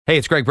Hey,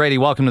 it's Greg Brady.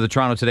 Welcome to the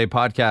Toronto Today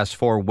podcast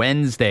for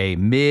Wednesday,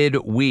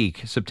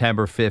 midweek,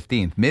 September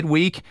 15th.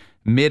 Midweek,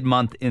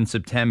 mid-month in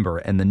September.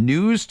 And the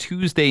news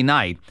Tuesday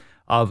night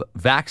of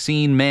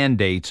vaccine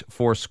mandates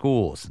for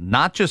schools.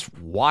 Not just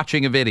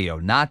watching a video,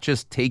 not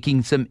just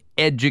taking some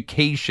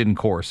education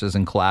courses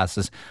and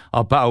classes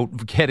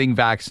about getting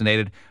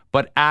vaccinated,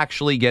 but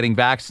actually getting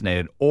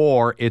vaccinated,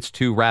 or it's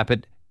 2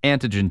 rapid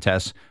antigen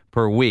tests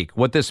per week.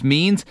 What this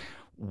means,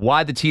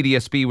 why the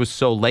TDSB was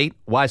so late,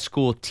 why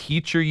school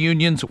teacher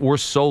unions were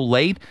so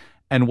late,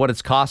 and what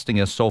it's costing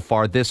us so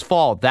far this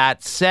fall.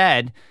 That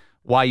said,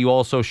 why you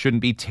also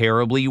shouldn't be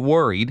terribly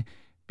worried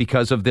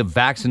because of the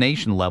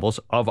vaccination levels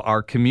of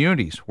our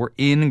communities. We're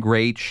in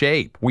great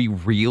shape. We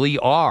really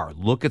are.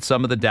 Look at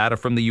some of the data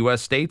from the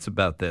U.S. states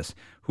about this,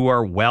 who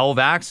are well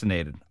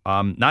vaccinated,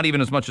 not even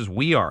as much as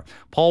we are.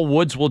 Paul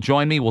Woods will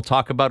join me. We'll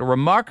talk about a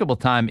remarkable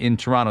time in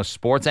Toronto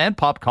sports and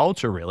pop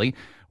culture, really,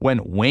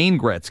 when Wayne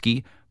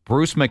Gretzky,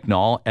 Bruce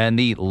McNall, and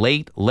the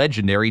late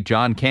legendary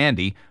John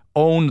Candy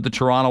owned the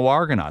Toronto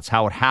Argonauts.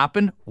 How it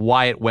happened,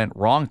 why it went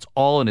wrong, it's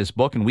all in his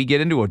book, and we get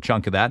into a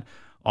chunk of that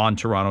on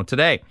Toronto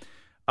Today.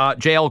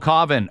 J.L.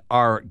 Coven,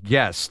 our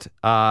guest,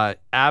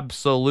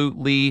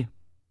 absolutely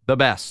the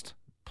best,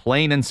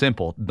 plain and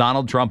simple,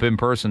 Donald Trump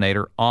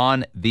impersonator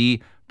on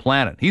the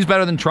planet. He's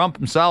better than Trump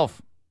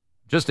himself,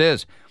 just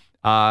is.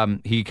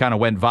 He kind of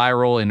went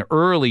viral in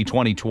early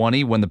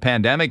 2020 when the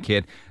pandemic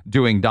hit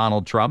doing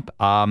Donald Trump,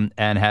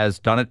 and has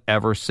done it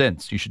ever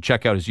since. You should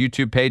check out his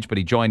YouTube page, but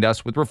he joined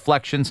us with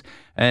reflections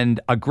and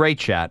a great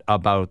chat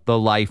about the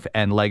life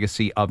and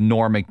legacy of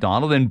Norm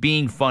Macdonald and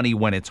being funny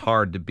when it's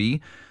hard to be.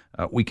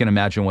 We can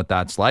imagine what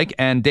that's like.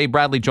 And Dave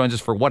Bradley joins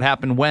us for What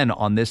Happened When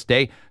on this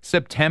day,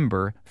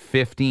 September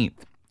 15th.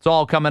 It's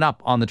all coming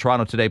up on the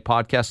Toronto Today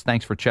podcast.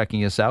 Thanks for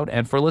checking us out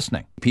and for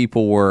listening.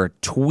 People were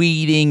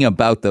tweeting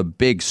about the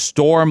big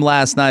storm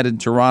last night in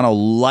Toronto,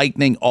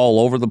 lightning all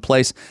over the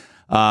place,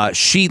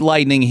 sheet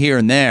lightning here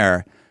and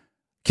there.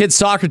 Kids'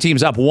 soccer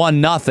team's up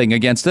 1-0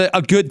 against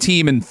a good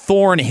team in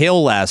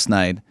Thornhill last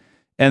night.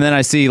 And then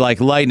I see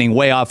like lightning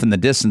way off in the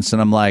distance,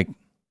 and I'm like,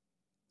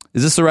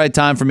 is this the right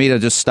time for me to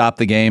just stop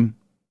the game?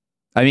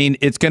 I mean,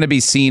 it's going to be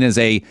seen as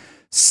a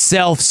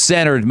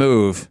self-centered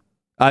move.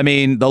 I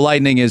mean, the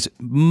lightning is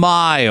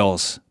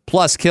miles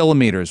plus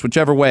kilometers,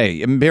 whichever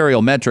way,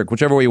 imperial, metric,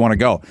 whichever way you want to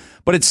go.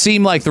 But it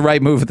seemed like the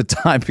right move at the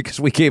time because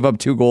we gave up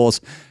 2 goals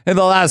in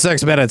the last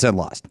 6 minutes and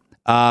lost.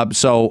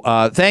 So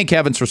thank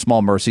heavens for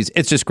small mercies.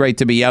 It's just great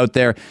to be out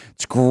there.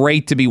 It's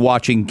great to be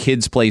watching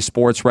kids play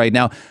sports right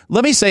now.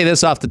 Let me say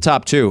this off the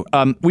top, too.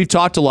 We've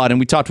talked a lot, and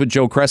we talked with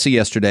Joe Cressy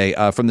yesterday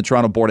from the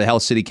Toronto Board of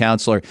Health City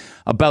Councillor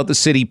about the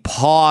city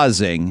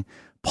pausing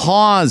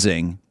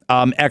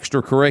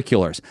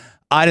extracurriculars.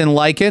 I didn't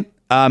like it.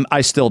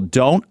 I still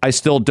don't. I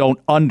still don't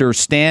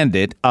understand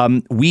it.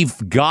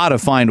 We've got to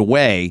find a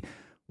way,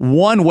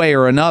 one way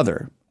or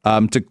another,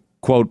 to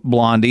quote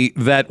Blondie,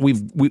 that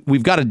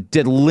we've got to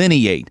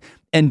delineate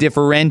and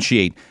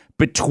differentiate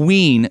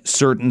between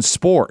certain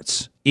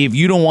sports. If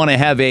you don't want to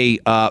have a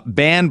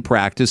band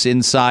practice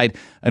inside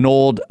an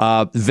old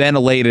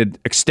ventilated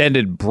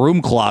extended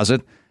broom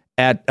closet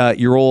at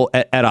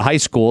a high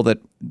school that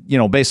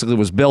basically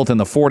was built in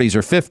the 40s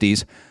or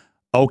 50s,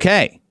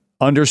 okay.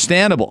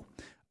 Understandable.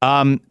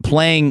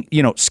 Playing,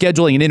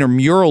 scheduling an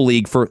intramural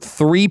league for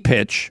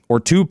 3-pitch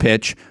or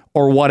 2-pitch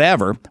or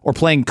whatever, or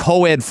playing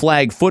co-ed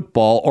flag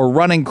football or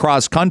running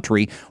cross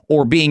country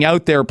or being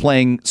out there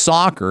playing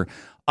soccer,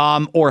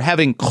 or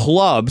having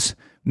clubs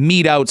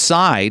meet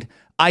outside.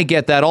 I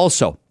get that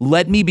also.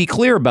 Let me be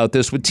clear about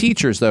this with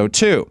teachers, though,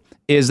 too,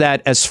 is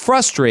that as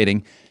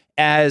frustrating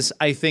as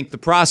I think the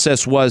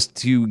process was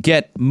to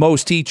get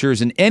most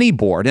teachers in any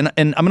board, and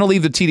I'm going to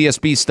leave the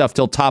TDSB stuff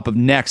till top of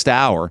next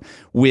hour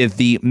with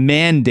the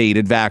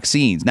mandated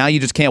vaccines. Now you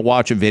just can't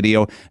watch a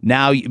video.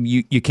 Now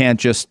you can't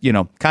just,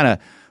 kind of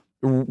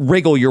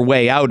wriggle your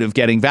way out of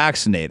getting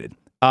vaccinated.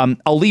 I'll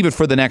leave it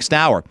for the next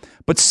hour.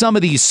 But some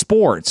of these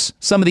sports,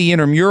 some of the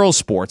intramural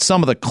sports,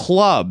 some of the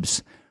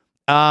clubs,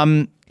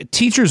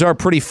 teachers are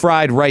pretty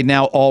fried right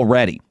now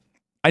already.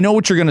 I know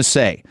what you're going to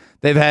say.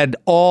 They've had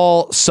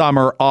all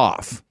summer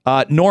off.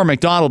 Norm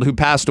Macdonald, who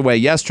passed away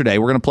yesterday,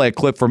 we're going to play a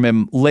clip from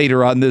him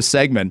later on this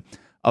segment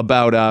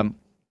about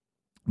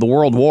the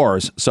World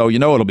Wars, so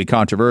it'll be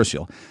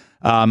controversial.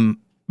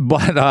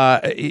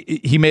 But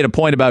he made a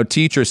point about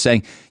teachers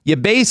saying you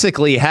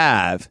basically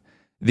have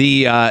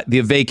the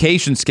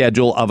vacation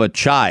schedule of a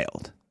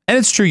child. And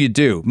it's true, you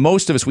do.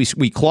 Most of us,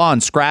 we claw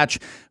and scratch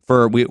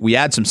we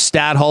add some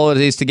stat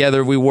holidays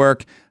together. We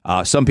work.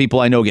 Some people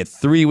I know get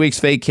 3 weeks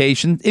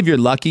vacation. If you're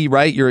lucky,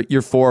 right?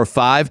 You're 4 or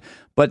 5.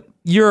 But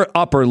your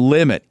upper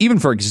limit, even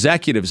for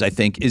executives, I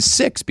think, is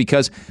 6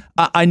 because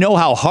I know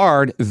how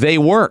hard they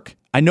work.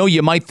 I know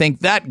you might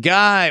think that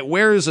guy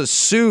wears a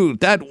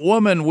suit, that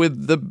woman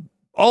with the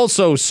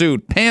also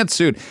suit,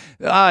 pantsuit.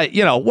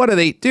 What do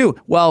they do?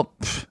 Well,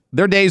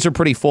 their days are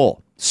pretty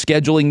full.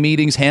 Scheduling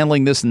meetings,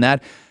 handling this and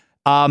that.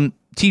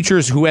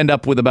 teachers who end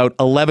up with about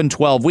 11,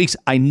 12 weeks,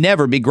 I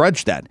never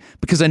begrudge that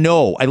because I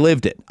know I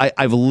lived it.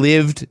 I've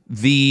lived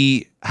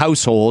the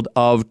household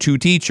of two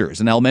teachers,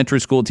 an elementary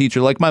school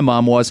teacher like my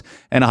mom was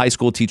and a high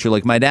school teacher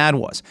like my dad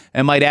was.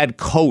 And my dad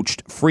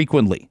coached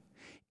frequently.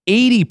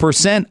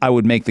 80%, I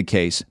would make the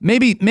case,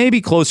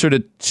 maybe closer to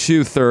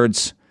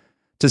 2/3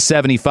 to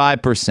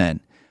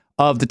 75%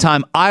 of the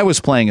time I was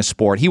playing a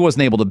sport, he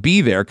wasn't able to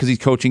be there because he's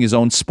coaching his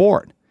own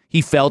sport.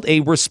 He felt a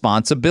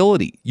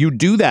responsibility. You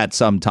do that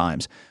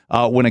sometimes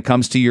when it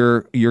comes to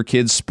your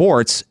kids'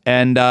 sports,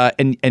 and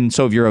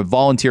so if you're a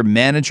volunteer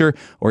manager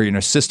or you're an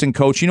assistant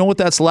coach, you know what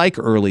that's like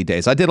early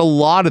days. I did a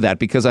lot of that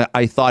because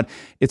I thought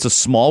it's a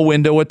small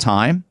window of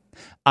time.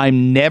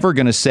 I'm never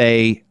going to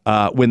say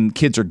when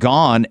kids are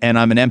gone and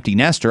I'm an empty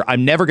nester,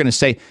 I'm never going to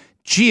say,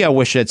 gee, I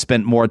wish I'd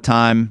spent more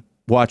time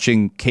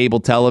watching cable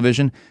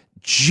television.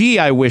 Gee,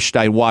 I wished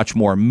I'd watched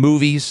more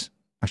movies.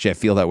 Actually, I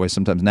feel that way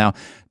sometimes now.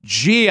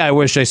 Gee, I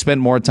wish I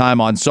spent more time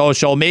on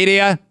social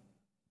media.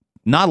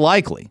 Not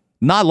likely.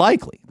 Not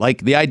likely.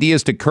 Like, the idea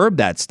is to curb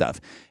that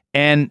stuff.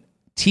 And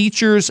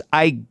teachers,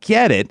 I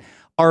get it,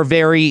 are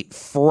very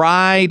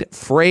frayed,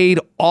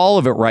 all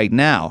of it right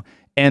now.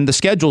 And the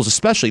schedules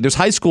especially. There's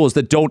high schools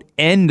that don't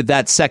end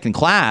that second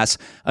class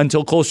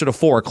until closer to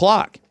 4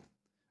 o'clock.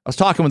 I was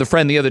talking with a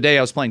friend the other day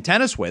I was playing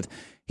tennis with.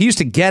 He used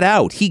to get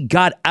out. He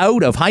got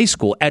out of high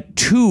school at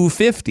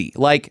 2:50.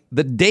 Like,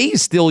 the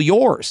day's still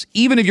yours,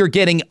 even if you're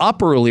getting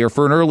up earlier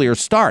for an earlier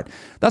start.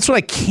 That's what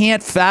I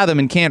can't fathom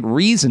and can't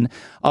reason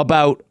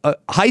about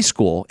high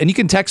school. And you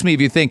can text me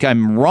if you think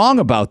I'm wrong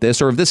about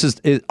this or if this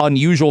is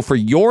unusual for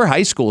your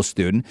high school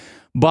student.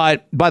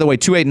 But, by the way,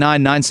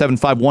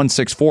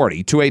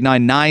 289-975-1640,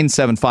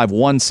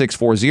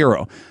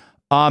 289-975-1640.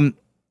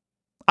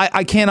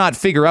 I cannot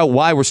figure out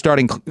why we're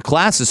starting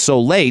classes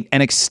so late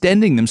and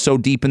extending them so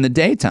deep in the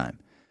daytime.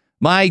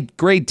 My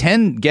grade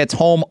 10 gets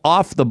home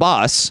off the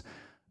bus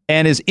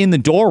and is in the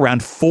door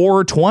around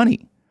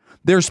 4:20.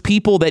 There's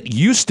people that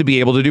used to be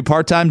able to do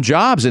part-time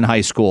jobs in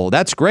high school.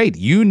 That's great.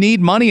 You need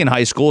money in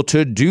high school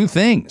to do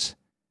things.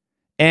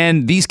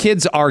 And these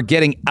kids are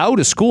getting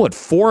out of school at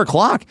 4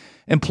 o'clock.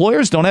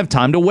 Employers don't have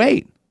time to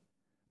wait.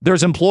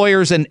 There's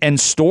employers and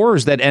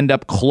stores that end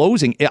up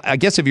closing. I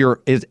guess if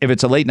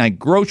it's a late night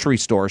grocery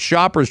store,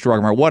 Shoppers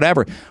Drug Mart,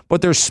 whatever,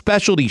 but there's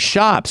specialty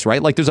shops,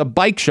 right? Like, there's a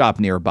bike shop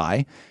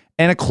nearby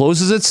and it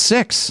closes at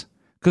 6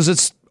 because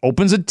it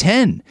opens at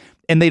 10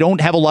 and they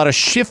don't have a lot of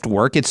shift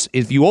work. It's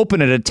if you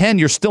open it at 10,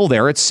 you're still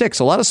there at 6.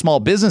 A lot of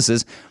small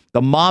businesses,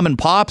 the mom and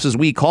pops, as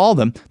we call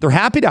them, they're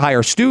happy to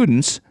hire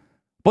students,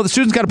 but the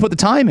students got to put the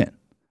time in.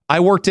 I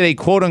worked at a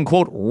quote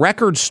unquote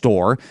record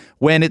store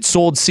when it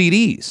sold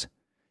CDs.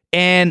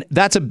 And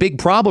that's a big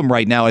problem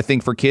right now, I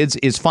think, for kids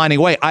is finding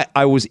a way.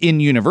 I was in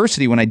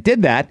university when I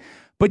did that,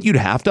 but you'd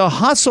have to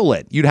hustle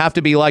it. You'd have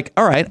to be like,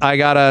 all right, I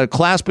got a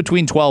class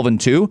between 12 and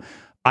 2.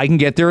 I can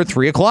get there at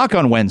 3 o'clock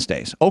on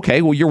Wednesdays.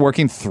 Okay, well, you're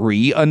working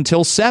 3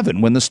 until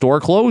 7 when the store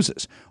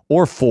closes,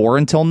 or 4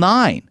 until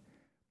 9.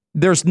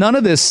 There's none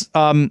of this.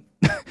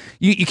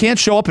 You can't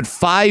show up at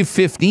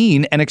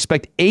 5:15 and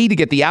expect to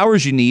get the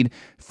hours you need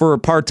for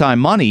part-time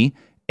money,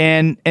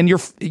 and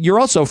you're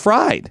also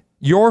fried.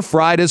 You're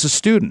fried as a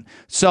student.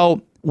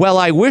 So, well,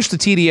 I wish the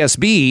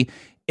TDSB,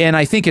 and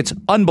I think it's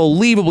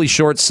unbelievably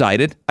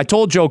short-sighted. I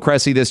told Joe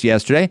Cressy this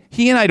yesterday.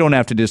 He and I don't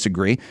have to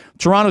disagree.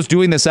 Toronto's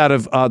doing this out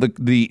of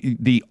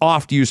the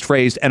oft-used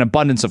phrase, an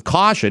abundance of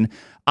caution.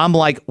 I'm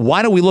like,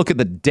 why don't we look at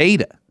the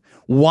data?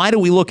 Why do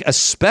we look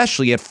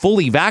especially at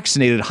fully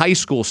vaccinated high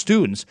school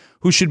students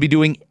who should be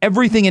doing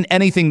everything and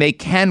anything they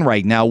can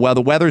right now while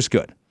the weather's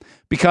good?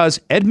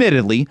 Because,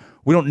 admittedly,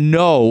 we don't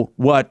know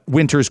what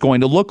winter's going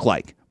to look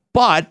like.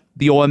 But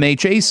the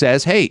OMHA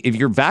says, hey, if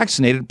you're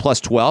vaccinated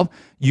plus 12,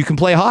 you can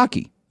play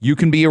hockey. You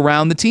can be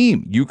around the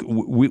team.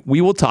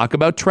 We will talk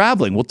about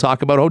traveling. We'll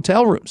talk about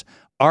hotel rooms.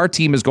 Our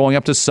team is going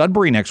up to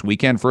Sudbury next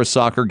weekend for a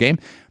soccer game.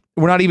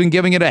 We're not even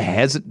giving it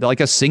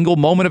a single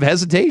moment of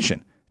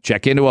hesitation.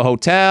 Check into a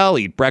hotel,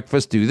 eat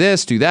breakfast, do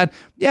this, do that.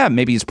 Yeah,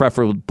 maybe it's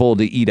preferable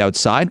to eat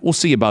outside. We'll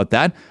see about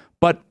that.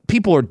 But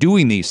people are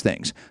doing these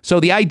things. So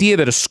the idea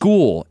that a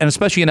school, and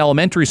especially an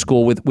elementary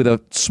school with a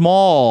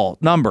small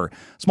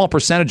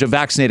percentage of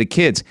vaccinated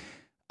kids,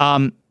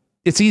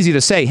 it's easy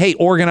to say, hey,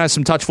 organize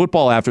some touch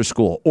football after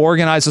school.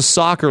 Organize a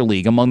soccer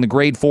league among the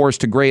grade 4s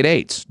to grade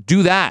 8s.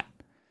 Do that.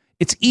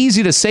 It's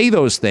easy to say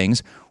those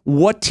things.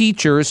 What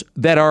teachers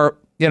that are,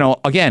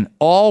 again,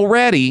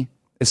 already,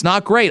 it's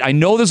not great. I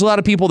know there's a lot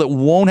of people that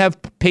won't have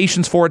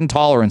patience for it and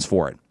tolerance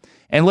for it.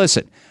 And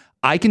listen,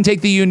 I can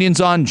take the unions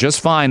on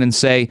just fine and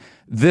say,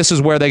 this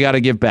is where they got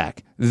to give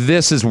back.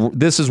 This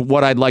is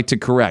what I'd like to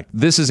correct.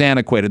 This is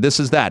antiquated. This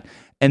is that.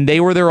 And they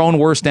were their own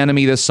worst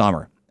enemy this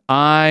summer.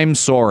 I'm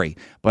sorry.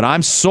 But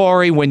I'm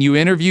sorry when you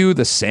interview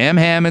the Sam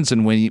Hammonds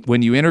and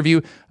when you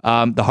interview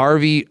the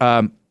Harvey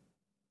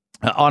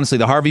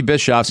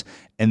Bischoffs,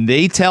 and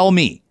they tell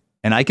me,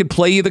 and I could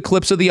play you the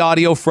clips of the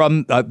audio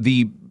from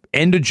the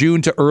end of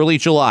June to early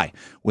July,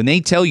 when they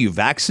tell you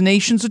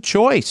vaccination's a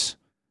choice.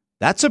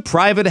 That's a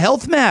private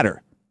health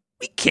matter.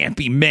 We can't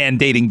be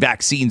mandating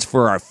vaccines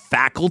for our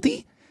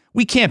faculty.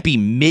 We can't be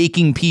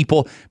making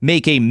people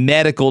make a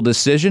medical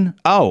decision.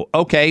 Oh,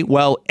 okay.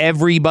 Well,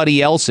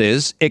 everybody else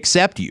is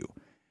except you.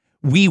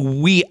 We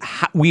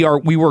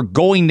were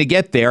going to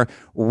get there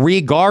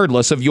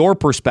regardless of your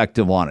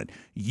perspective on it.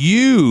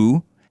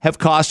 You have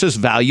cost us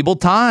valuable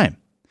time.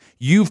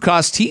 You've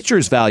cost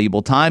teachers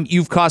valuable time.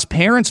 You've cost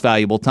parents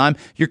valuable time.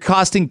 You're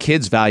costing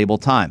kids valuable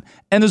time.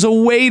 And there's a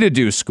way to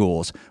do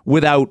schools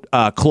without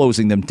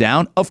closing them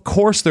down. Of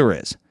course there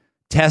is.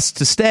 Test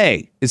to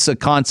stay. It's a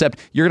concept.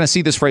 You're going to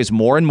see this phrase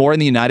more and more in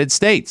the United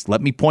States.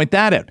 Let me point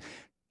that out.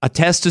 A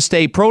test to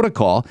stay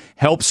protocol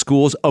helps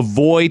schools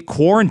avoid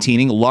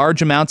quarantining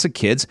large amounts of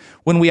kids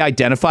when we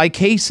identify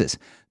cases.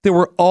 There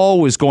were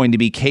always going to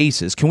be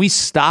cases. Can we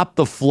stop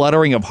the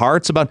fluttering of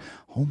hearts about,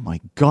 oh my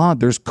God,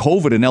 there's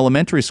COVID in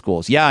elementary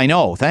schools? Yeah, I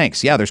know.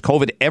 Thanks. Yeah, there's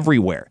COVID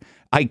everywhere.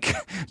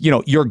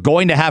 You're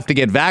going to have to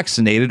get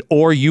vaccinated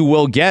or you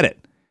will get it.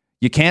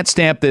 You can't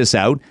stamp this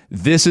out.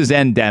 This is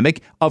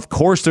endemic. Of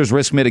course, there's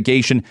risk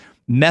mitigation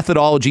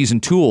methodologies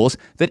and tools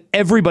that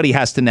everybody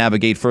has to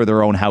navigate for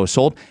their own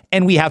household.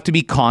 And we have to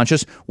be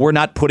conscious we're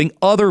not putting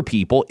other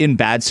people in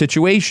bad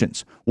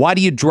situations. Why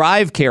do you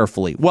drive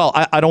carefully? Well,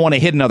 I don't want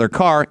to hit another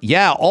car.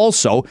 Yeah,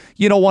 also,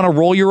 you don't want to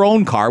roll your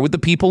own car with the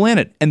people in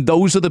it. And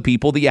those are the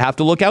people that you have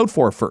to look out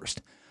for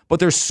first. But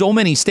there's so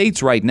many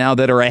states right now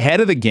that are ahead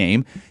of the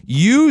game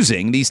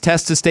using these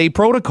test to stay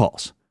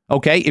protocols.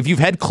 Okay, if you've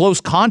had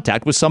close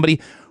contact with somebody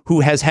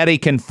who has had a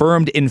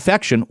confirmed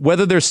infection,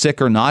 whether they're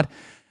sick or not,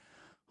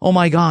 oh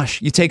my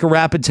gosh, you take a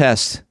rapid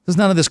test. There's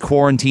none of this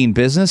quarantine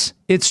business.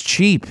 It's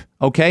cheap,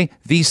 okay?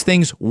 These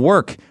things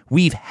work.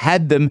 We've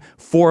had them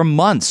for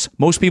months.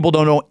 Most people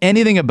don't know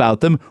anything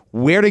about them,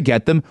 where to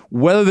get them,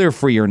 whether they're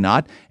free or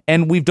not.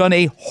 And we've done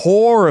a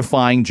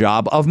horrifying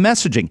job of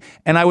messaging.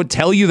 And I would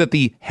tell you that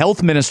the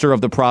health minister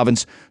of the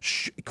province,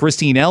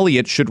 Christine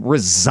Elliott, should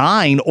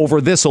resign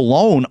over this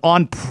alone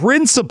on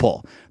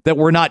principle that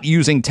we're not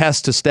using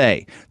tests to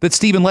stay. That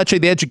Stephen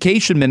Lecce, the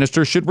education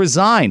minister, should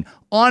resign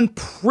on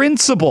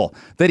principle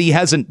that he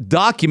hasn't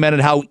documented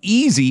how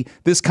easy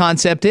this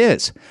concept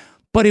is.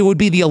 But it would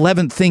be the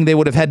 11th thing they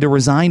would have had to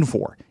resign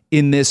for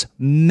in this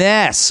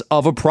mess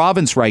of a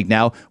province right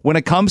now when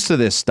it comes to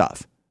this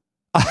stuff.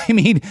 I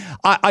mean,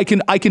 I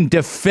can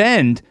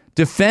defend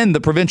the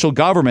provincial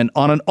government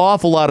on an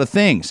awful lot of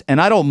things.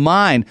 And I don't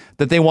mind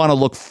that they want to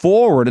look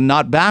forward and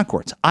not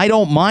backwards. I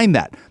don't mind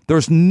that.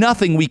 There's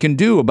nothing we can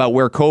do about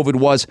where COVID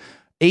was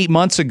 8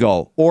 months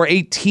ago or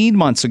 18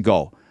 months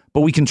ago.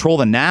 But we control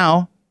the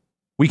now.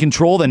 We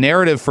control the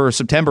narrative for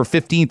September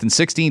 15th and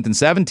 16th and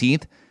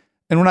 17th.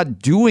 And we're not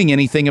doing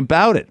anything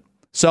about it.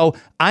 So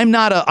I'm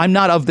not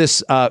of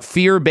this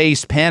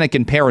fear-based panic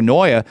and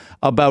paranoia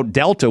about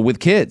Delta with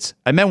kids.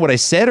 I meant what I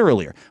said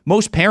earlier.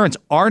 Many parents,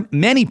 aren't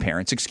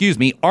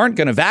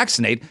going to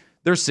vaccinate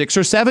their 6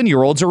 or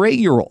 7-year-olds or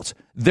 8-year-olds.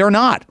 They're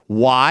not.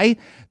 Why?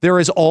 There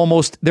is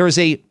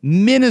a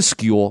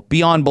minuscule,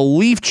 beyond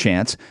belief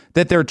chance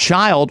that their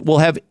child will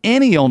have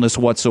any illness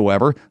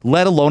whatsoever,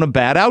 let alone a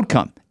bad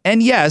outcome.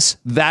 And yes,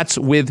 that's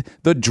with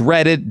the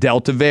dreaded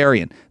Delta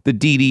variant, the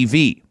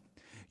DDV.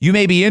 You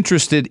may be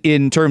interested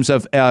in terms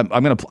of, I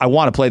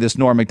want to play this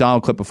Norm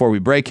Macdonald clip before we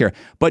break here,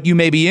 but you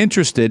may be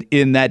interested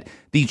in that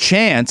the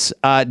chance,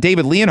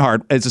 David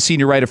Leonhardt, as a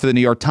senior writer for the New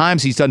York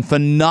Times, he's done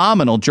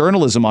phenomenal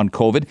journalism on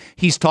COVID.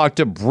 He's talked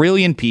to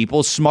brilliant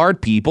people,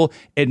 smart people,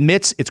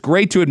 admits it's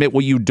great to admit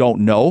what you don't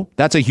know.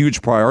 That's a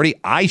huge priority.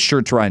 I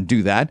sure try and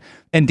do that.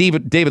 And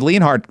David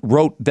Leonhardt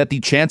wrote that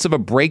the chance of a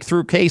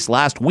breakthrough case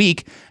last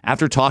week,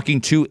 after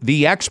talking to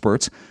the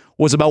experts,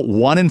 was about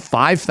 1 in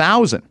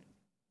 5,000.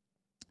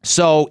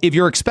 So if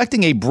you're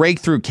expecting a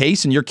breakthrough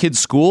case and your kid's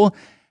school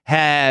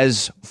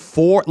has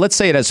let's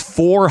say it has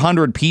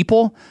 400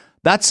 people,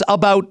 that's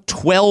about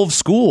 12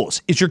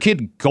 schools. Is your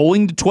kid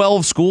going to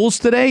 12 schools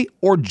today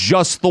or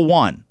just the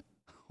one?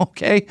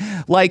 Okay.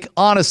 Like,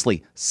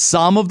 honestly,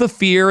 some of the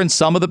fear and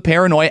some of the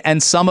paranoia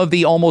and some of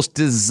the almost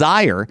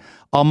desire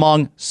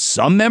among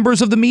some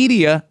members of the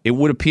media, it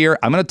would appear,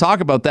 I'm going to talk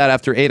about that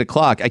after 8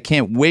 o'clock. I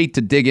can't wait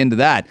to dig into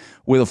that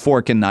with a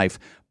fork and knife.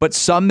 But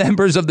some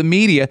members of the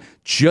media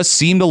just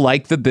seem to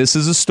like that this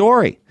is a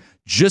story,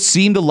 just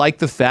seem to like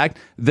the fact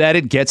that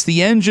it gets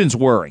the engines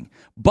whirring.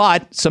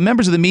 But some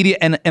members of the media,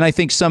 and I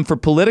think some for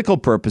political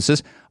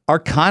purposes, are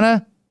kind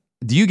of,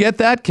 do you get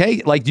that,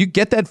 Kay? Like, do you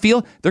get that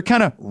feel? They're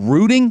kind of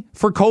rooting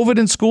for COVID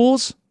in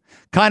schools,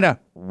 kind of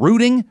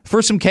rooting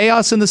for some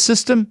chaos in the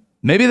system.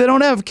 Maybe they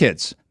don't have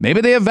kids.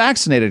 Maybe they have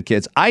vaccinated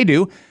kids. I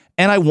do.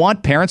 And I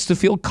want parents to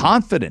feel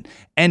confident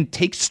and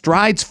take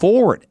strides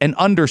forward and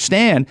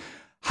understand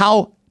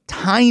how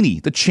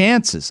tiny the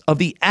chances of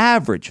the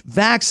average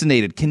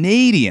vaccinated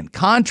Canadian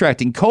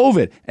contracting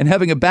COVID and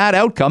having a bad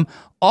outcome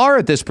are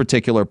at this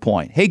particular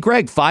point. Hey,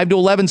 Greg, 5 to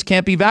 11s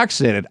can't be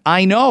vaccinated.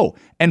 I know.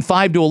 And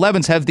 5 to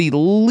 11s have the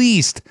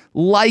least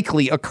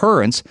likely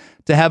occurrence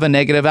to have a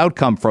negative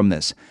outcome from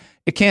this.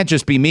 It can't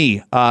just be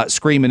me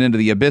screaming into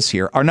the abyss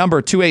here. Our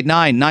number,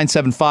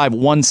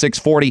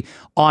 289-975-1640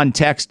 on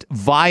text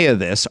via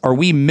this. Are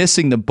we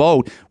missing the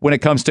boat when it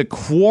comes to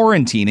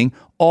quarantining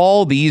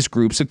all these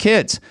groups of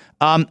kids?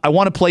 I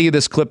want to play you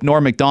this clip.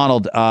 Norm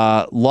Macdonald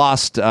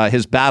lost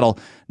his battle,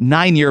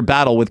 9-year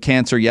battle with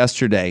cancer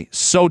yesterday.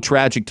 So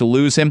tragic to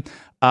lose him.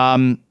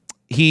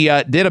 He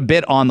did a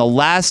bit on the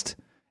last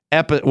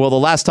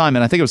time,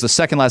 and I think it was the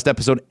second last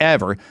episode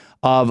ever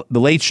of The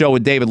Late Show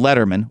with David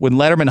Letterman. When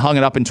Letterman hung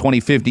it up in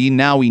 2015,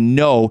 now we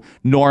know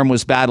Norm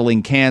was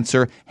battling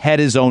cancer, had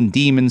his own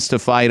demons to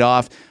fight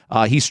off.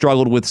 He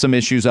struggled with some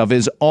issues of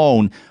his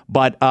own,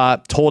 but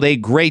told a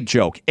great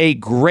joke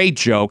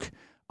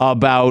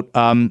about,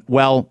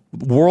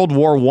 World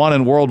War I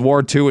and World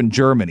War II in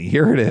Germany.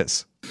 Here it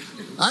is.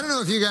 I don't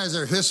know if you guys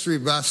are history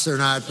buffs or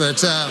not,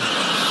 but...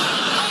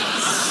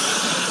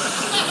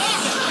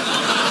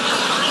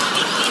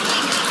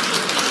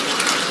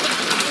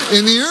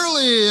 in the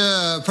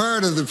early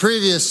part of the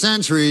previous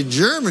century,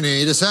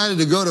 Germany decided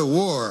to go to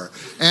war.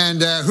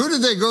 And who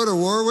did they go to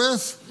war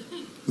with?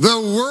 The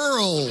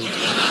world.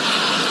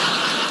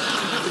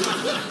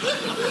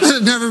 It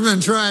had never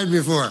been tried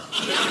before.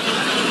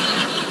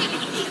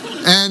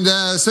 And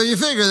so you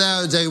figure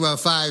that would take about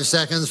 5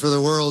 seconds for the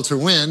world to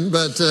win,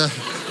 but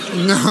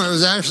no, it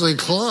was actually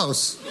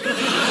close.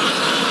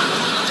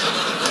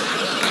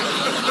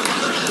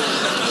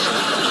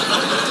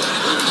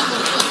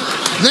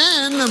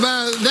 Then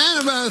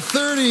about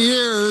 30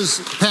 years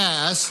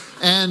pass,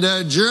 and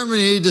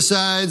Germany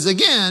decides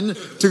again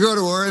to go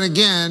to war, and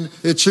again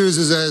it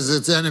chooses as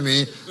its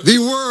enemy the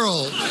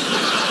world.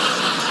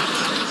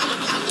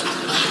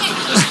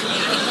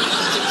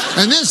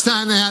 And this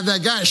time they have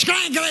that guy,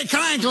 Schrankly,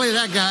 Crankly,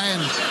 that guy,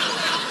 and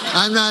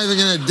I'm not even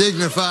going to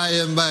dignify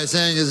him by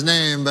saying his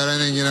name, but I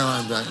think you know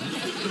what I'm talking.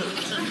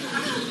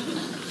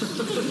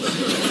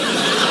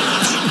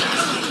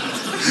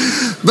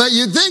 But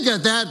you'd think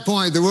at that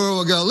point the world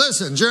will go,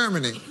 listen,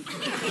 Germany,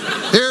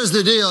 here's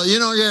the deal. You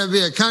don't get to be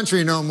a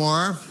country no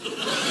more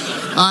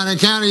on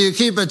account of you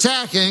keep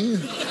attacking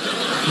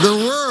the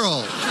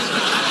world.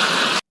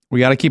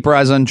 We got to keep our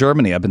eyes on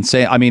Germany. I've been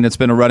saying, it's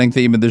been a running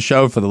theme of the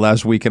show for the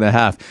last week and a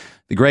half.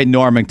 The great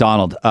Norm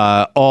Macdonald,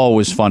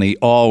 always funny,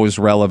 always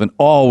relevant,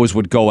 always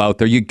would go out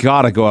there. You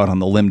got to go out on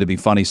the limb to be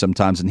funny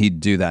sometimes, and he'd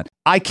do that.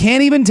 I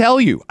can't even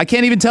tell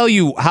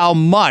you how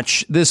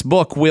much this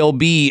book will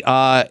be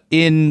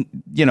in,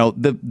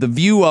 the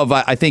view of,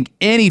 I think,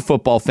 any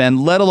football fan,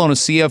 let alone a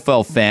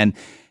CFL fan.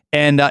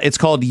 And it's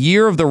called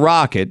Year of the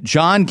Rocket,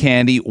 John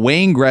Candy,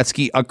 Wayne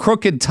Gretzky, a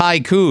crooked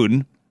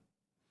tycoon,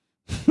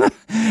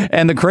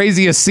 and the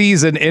craziest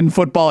season in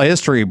football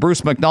history.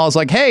 Bruce McNall's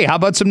like, hey, how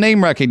about some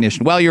name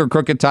recognition? Well, you're a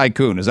crooked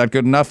tycoon. Is that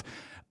good enough?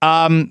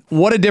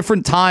 What a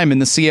different time in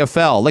the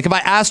CFL. Like if I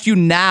asked you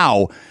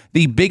now,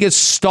 the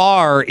biggest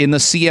star in the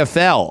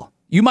CFL,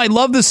 you might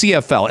love the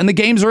CFL and the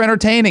games are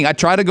entertaining. I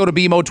try to go to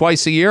BMO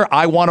twice a year.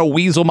 I want to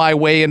weasel my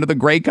way into the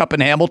Grey Cup in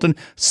Hamilton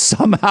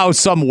somehow,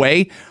 some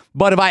way.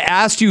 But if I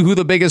asked you who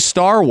the biggest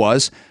star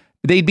was,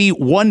 they'd be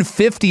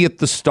 150th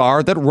the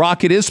star that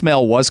Rocket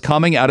Ismail was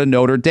coming out of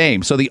Notre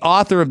Dame. So the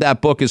author of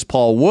that book is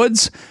Paul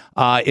Woods.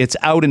 It's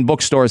out in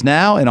bookstores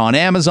now and on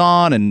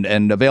Amazon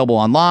and available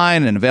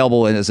online and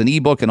available as an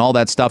ebook and all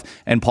that stuff.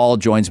 And Paul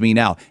joins me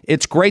now.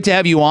 It's great to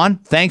have you on.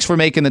 Thanks for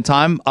making the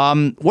time.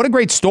 What a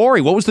great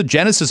story. What was the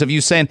genesis of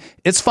you saying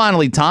it's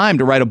finally time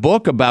to write a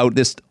book about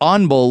this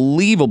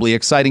unbelievably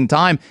exciting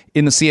time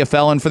in the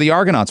CFL and for the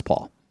Argonauts,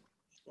 Paul?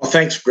 Well,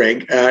 thanks,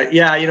 Greg.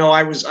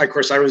 I was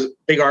a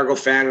big Argo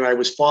fan, and I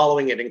was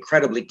following it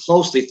incredibly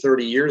closely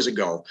 30 years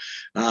ago.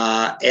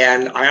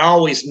 And I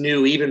always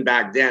knew, even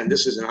back then,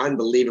 this is an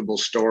unbelievable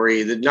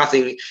story, that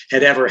nothing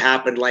had ever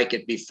happened like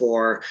it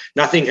before.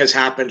 Nothing has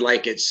happened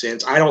like it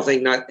since. I don't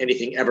think not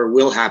anything ever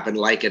will happen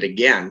like it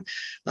again.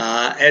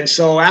 And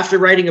so after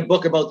writing a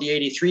book about the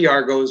 83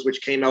 Argos,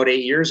 which came out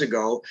 8 years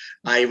ago,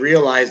 I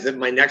realized that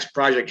my next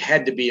project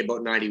had to be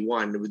about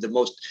 91. It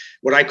was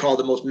what I call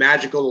the most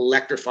magical,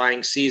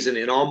 electrifying season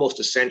in almost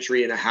a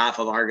century and a half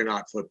of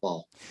Argonaut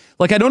football.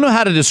 Like, I don't know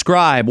how to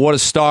describe what a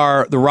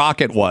star the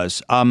Rocket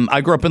was.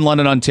 I grew up in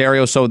London,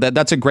 Ontario, so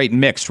that's a great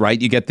mix,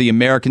 right? You get the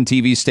American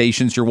TV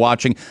stations, you're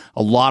watching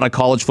a lot of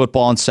college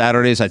football on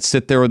Saturdays. I'd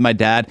sit there with my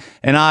dad,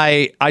 and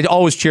I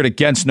always cheered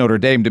against Notre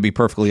Dame, to be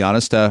perfectly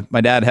honest.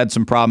 My dad had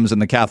some problems in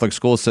the Catholic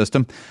school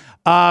system.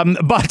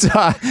 But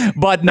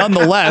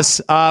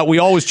nonetheless, we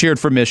always cheered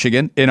for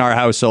Michigan in our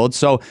household.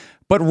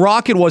 But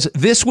Rocket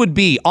this would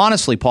be,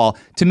 honestly, Paul,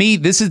 to me,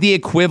 this is the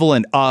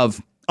equivalent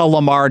of a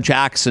Lamar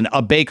Jackson,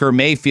 a Baker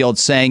Mayfield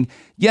saying,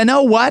 you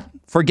know what?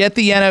 Forget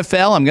the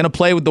NFL. I'm going to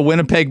play with the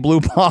Winnipeg Blue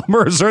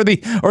Bombers or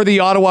the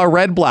Ottawa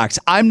Red Blacks.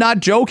 I'm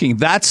not joking.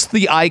 That's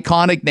the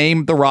iconic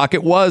name the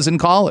Rocket was in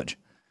college.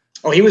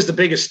 Oh, he was the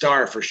biggest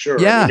star for sure.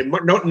 Yeah.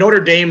 Notre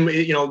Dame,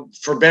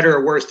 for better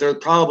or worse, they're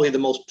probably the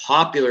most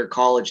popular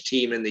college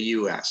team in the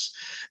U.S.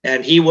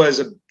 And he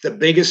was the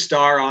biggest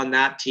star on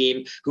that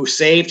team, who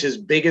saved his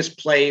biggest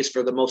plays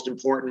for the most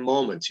important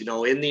moments,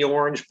 in the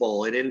Orange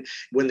Bowl and in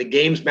when the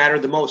games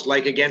mattered the most,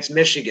 like against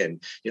Michigan.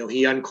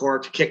 He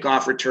uncorked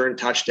kickoff return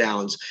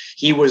touchdowns.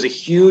 He was a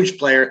huge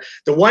player.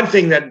 The one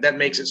thing that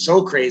makes it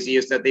so crazy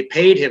is that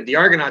the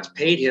Argonauts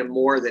paid him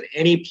more than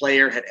any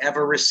player had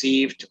ever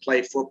received to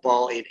play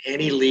football in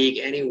any league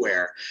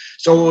anywhere.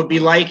 So it would be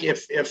like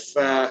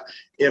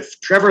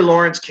if Trevor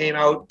Lawrence came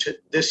out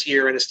this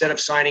year and instead of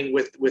signing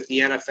with the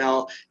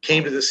NFL,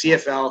 came to the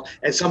CFL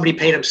and somebody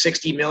paid him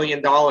 $60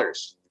 million.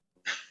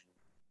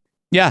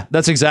 Yeah,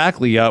 that's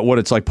exactly what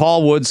it's like.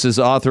 Paul Woods is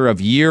author of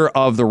Year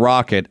of the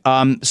Rocket.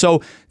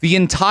 So the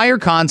entire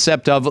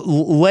concept of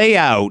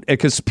layout,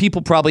 because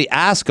people probably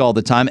ask all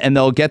the time, and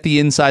they'll get the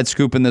inside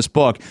scoop in this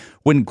book,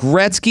 when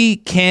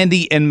Gretzky,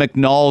 Candy, and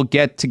McNall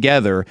get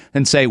together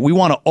and say, we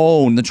want to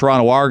own the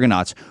Toronto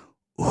Argonauts,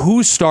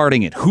 who's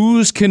starting it?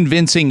 Who's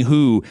convincing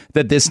who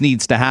that this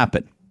needs to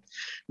happen?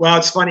 Well,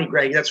 it's funny,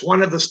 Greg. That's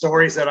one of the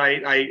stories that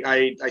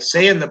I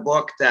say in the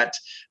book, that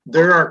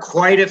there are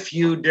quite a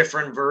few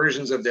different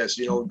versions of this.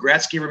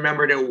 Gretzky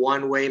remembered it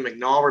one way.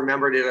 McNall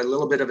remembered it a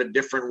little bit of a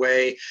different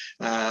way.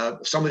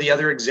 Some of the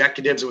other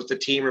executives with the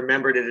team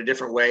remembered it a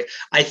different way.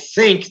 I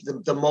think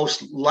the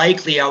most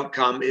likely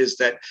outcome is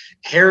that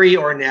Harry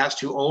Ornest,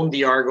 who owned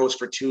the Argos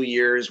for 2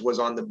 years, was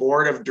on the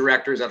board of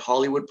directors at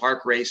Hollywood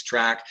Park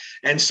Racetrack,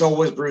 and so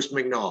was Bruce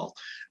McNall.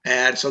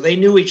 And so they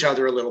knew each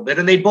other a little bit,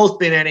 and they'd both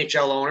been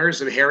NHL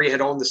owners. And Harry had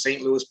owned the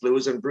St. Louis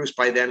Blues, and Bruce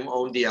by then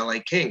owned the LA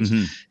Kings.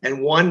 Mm-hmm.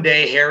 And one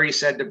day Harry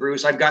said to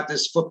Bruce, I've got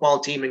this football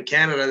team in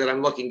Canada that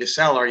I'm looking to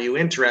sell. Are you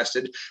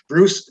interested?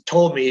 Bruce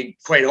told me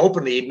quite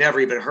openly he'd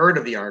never even heard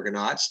of the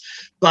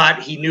Argonauts,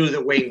 but he knew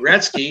that Wayne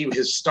Gretzky,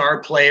 his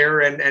star player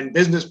and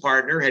business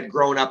partner, had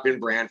grown up in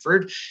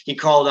Brantford. He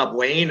called up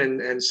Wayne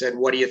and said,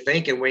 what do you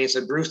think? And Wayne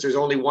said, Bruce, there's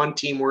only one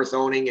team worth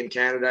owning in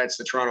Canada. It's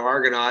the Toronto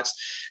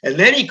Argonauts. And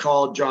then he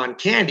called John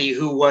Candy,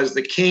 who was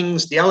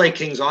the LA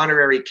Kings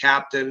honorary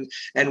captain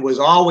and was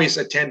always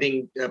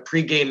attending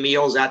pregame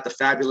meals at the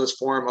Fabulous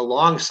Forum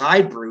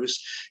alongside Bruce.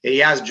 And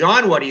he asked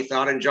John what he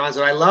thought, and John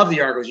said, I love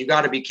the Argos. You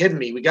got to be kidding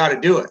me. We got to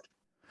do it.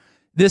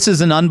 This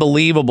is an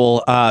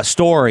unbelievable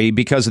story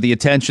because of the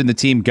attention the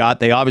team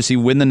got. They obviously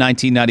win the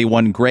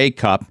 1991 Grey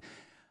Cup.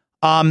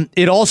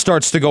 It all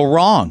starts to go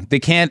wrong. They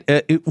can't.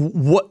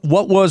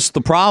 What was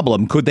the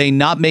problem? Could they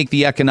not make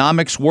the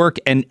economics work?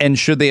 And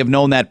should they have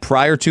known that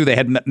prior to? They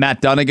had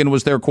Matt Dunnigan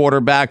was their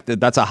quarterback.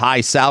 That's a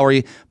high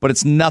salary, but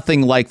it's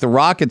nothing like the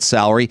Rockets'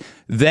 salary.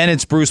 Then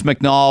it's Bruce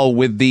McNall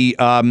with the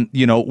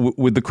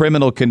with the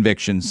criminal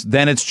convictions.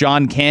 Then it's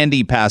John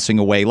Candy passing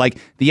away. Like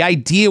the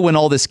idea when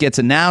all this gets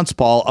announced,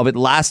 Paul, of it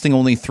lasting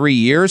only 3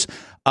 years.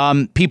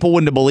 People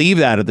wouldn't have believed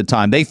that at the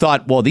time. They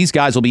thought, well, these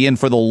guys will be in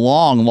for the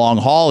long, long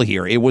haul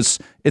here. It's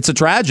a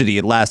tragedy.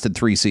 It lasted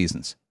 3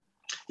 seasons.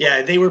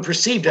 Yeah, they were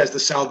perceived as the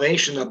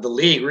salvation of the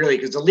league, really,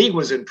 because the league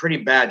was in pretty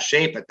bad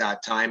shape at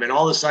that time. And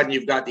all of a sudden,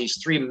 you've got these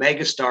 3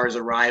 megastars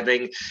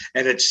arriving,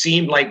 and it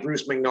seemed like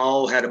Bruce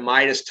McNall had a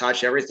Midas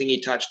touch. Everything he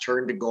touched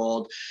turned to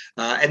gold.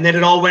 And then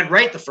it all went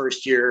right the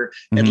first year,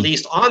 at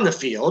least on the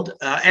field,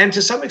 and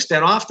to some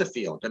extent off the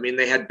field. I mean,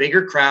 they had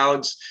bigger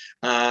crowds.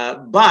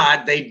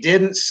 But they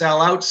didn't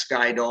sell out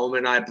Sky Dome,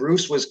 and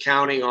Bruce was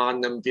counting on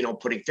them,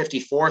 putting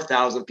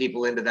 54,000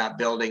 people into that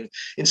building.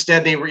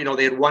 Instead, they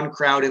had one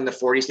crowd in the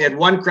 40s. They had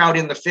one crowd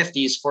in the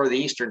 50s for the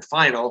Eastern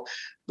Final.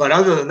 But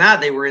other than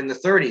that, they were in the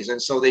 30s.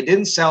 And so they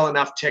didn't sell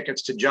enough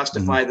tickets to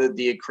justify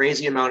the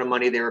crazy amount of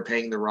money they were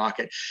paying the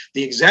Rocket.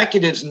 The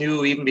executives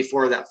knew even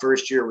before that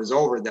first year was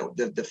over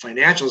that the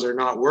financials are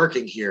not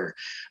working here.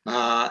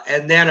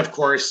 And then, of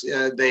course,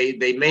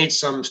 they made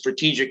some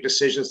strategic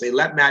decisions. They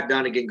let Matt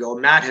Dunnigan go.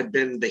 Matt had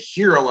been the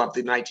hero of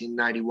the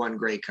 1991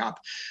 Grey Cup.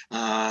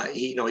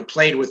 He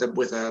played with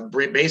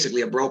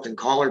basically a broken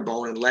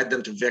collarbone and led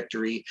them to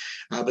victory.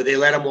 But they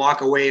let him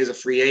walk away as a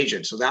free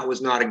agent. So that was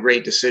not a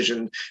great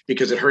decision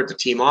because it hurt the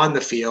team on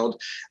the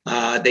field.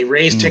 They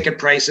raised ticket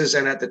prices,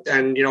 and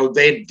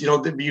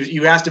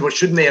you asked about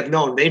shouldn't they have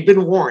known? They'd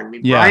been warned. I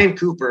mean, Brian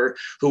Cooper,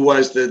 who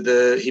was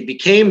he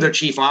became their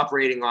chief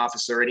operating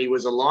officer, and he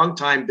was a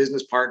longtime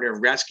business partner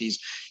of Gretzky's.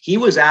 He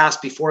was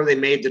asked before they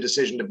made the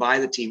decision to buy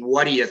the team,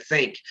 what do you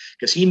think?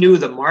 Because he knew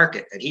the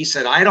market. And he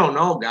said, I don't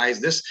know, guys.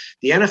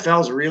 The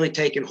NFL's really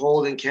taken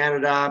hold in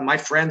Canada. My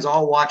friends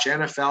all watch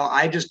NFL.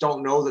 I just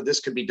don't know that this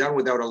could be done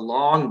without a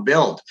long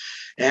build.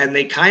 And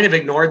they kind of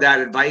ignored that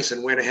advice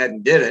and went ahead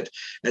and did it.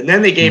 And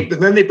then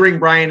they bring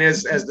Brian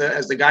as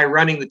the guy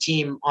running the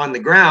team on the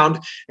ground,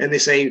 and they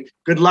say,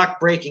 good luck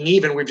breaking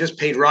even. We've just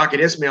paid Rocket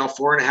Ismail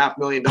 $4.5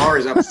 million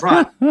up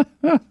front.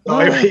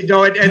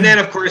 And then,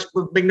 of course,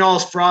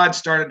 McNall's fraud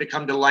started to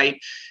come to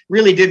light.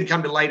 Really didn't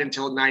come to light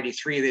until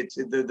 93.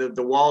 The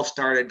wall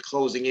started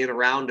closing in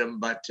around them,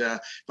 but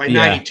by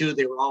 92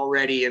 they were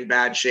already in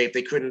bad shape.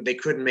 They couldn't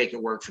make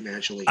it work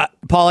financially.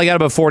 Paul, I got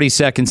about 40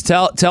 seconds.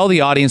 Tell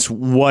the audience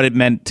what it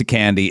meant to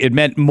Candy. It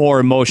meant more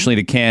emotionally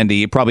to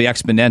Candy, probably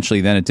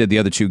exponentially than it did the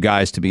other two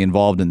guys to be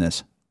involved in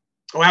this.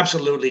 Oh,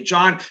 absolutely.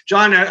 John,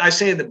 I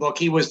say in the book,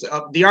 he was,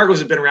 the Argos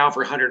have been around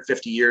for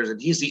 150 years,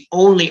 and he's the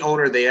only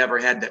owner they ever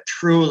had that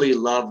truly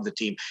loved the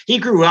team. He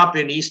grew up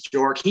in East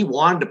York. He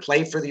wanted to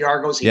play for the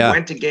Argos. He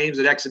went to games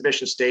at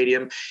Exhibition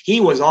Stadium. He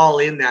was all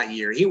in that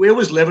year. It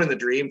was living the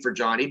dream for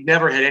John. He'd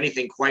never had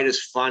anything quite as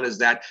fun as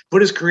that.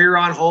 Put his career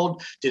on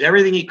hold, did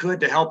everything he could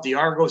to help the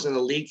Argos in the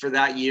league for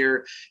that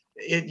year.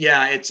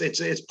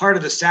 It's part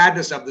of the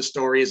sadness of the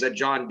story is that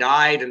John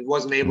died and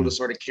wasn't able to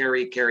sort of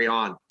carry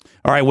on.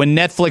 All right, when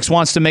Netflix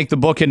wants to make the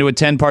book into a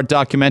 10-part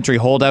documentary,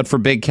 hold out for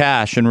big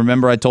cash. And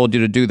remember, I told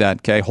you to do that,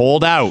 okay?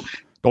 Hold out.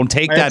 Don't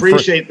take that. I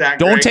appreciate that,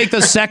 Don't Greg. take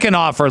the second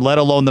offer, let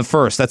alone the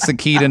first. That's the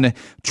key to...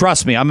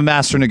 Trust me, I'm a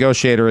master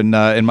negotiator in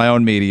my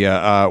own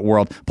media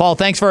world. Paul,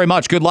 thanks very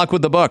much. Good luck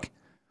with the book.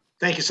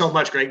 Thank you so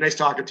much, Greg. Nice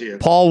talking to you.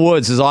 Paul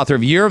Woods is author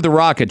of Year of the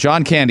Rocket,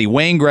 John Candy,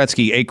 Wayne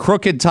Gretzky, A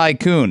Crooked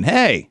Tycoon.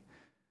 Hey!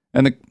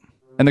 And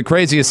the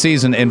craziest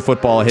season in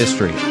football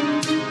history.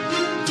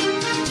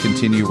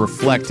 Continue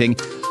reflecting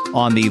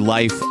on the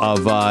life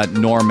of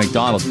Norm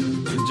Macdonald.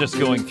 Just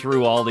going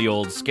through all the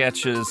old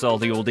sketches, all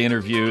the old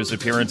interviews,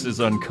 appearances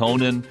on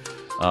Conan.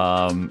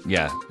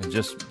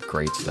 Just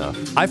great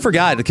stuff. I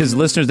forgot, because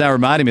listeners now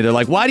reminded me, they're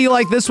like, why do you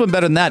like this one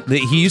better than that?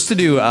 He used to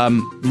do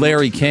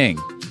Larry King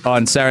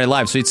on Saturday Night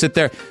Live. So he'd sit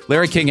there.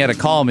 Larry King had a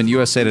column in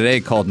USA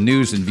Today called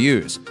News and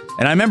Views.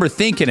 And I remember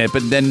thinking it,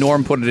 but then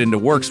Norm put it into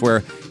works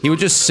where he would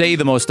just say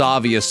the most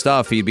obvious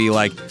stuff. He'd be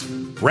like,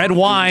 red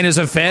wine is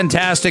a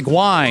fantastic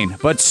wine,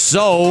 but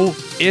so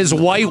is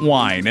white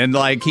wine. And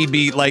like he'd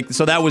be like,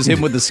 so that was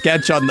him with the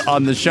sketch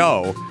on the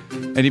show.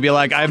 And he'd be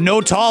like, I have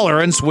no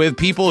tolerance with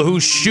people who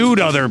shoot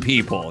other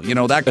people. You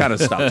know, that kind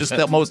of stuff. Just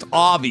the most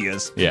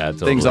obvious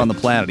things on the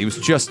planet. He was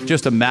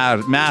just a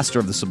master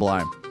of the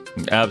sublime.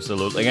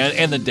 Absolutely.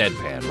 And the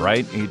deadpan,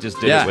 right? He just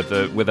did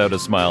it without a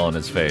smile on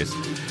his face.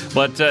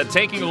 But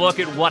taking a look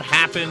at what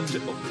happened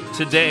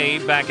today,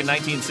 back in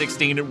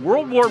 1916, in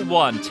World War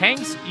I,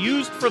 tanks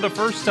used for the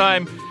first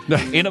time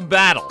in a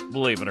battle,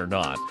 believe it or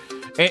not.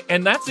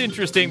 And that's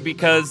interesting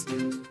because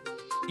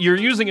you're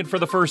using it for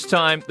the first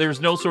time.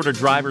 There's no sort of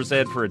driver's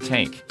ed for a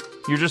tank.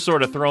 You're just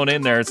sort of thrown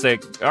in there and say,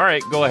 all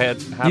right, go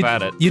ahead, have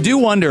at it. You do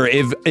wonder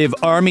if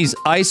armies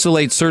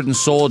isolate certain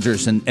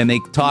soldiers and they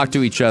talk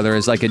to each other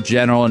as like a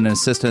general and an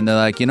assistant, and they're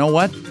like, you know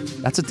what?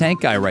 That's a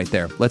tank guy right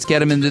there. Let's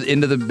get him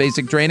into the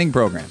basic training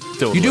program.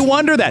 Totally. You do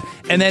wonder that.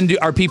 And then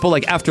are people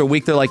like, after a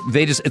week, they're like,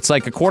 it's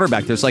like a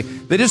quarterback. There's like,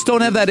 they just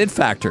don't have that it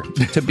factor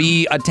to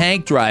be a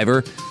tank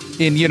driver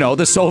in,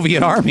 the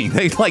Soviet army.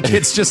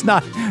 It's just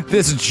not,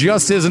 this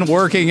just isn't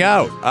working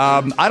out.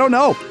 I don't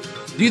know.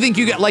 Do you think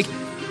you get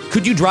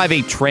could you drive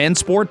a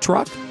transport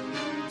truck?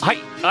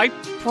 I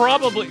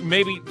probably,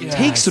 maybe...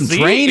 Takes some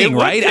training,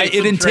 right?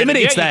 It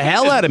intimidates the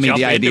hell out of me,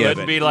 the idea of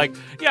it. And be like,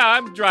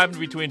 I'm driving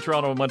between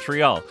Toronto and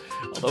Montreal.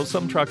 Although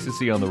some trucks you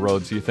see on the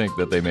roads, you think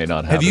that they may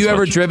not have. Have you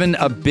ever driven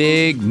a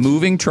big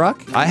moving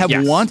truck? I have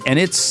once, and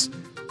it's...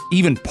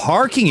 Even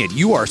parking it,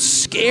 you are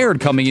scared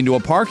coming into a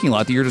parking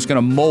lot that you're just going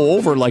to mow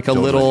over like a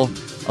little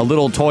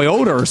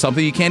Toyota or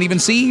something you can't even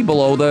see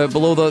below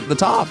the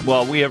top.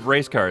 Well, we have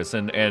race cars,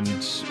 and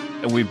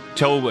we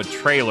tow a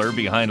trailer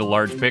behind a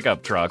large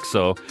pickup truck,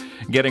 so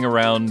getting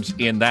around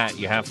in that,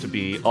 you have to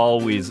be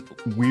always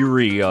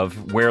weary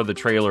of where the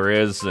trailer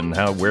is and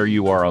where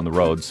you are on the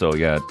road. So,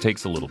 it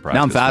takes a little practice.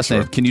 Now I'm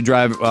fascinated. Sure. Can you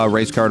drive a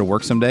race car to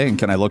work someday, and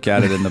can I look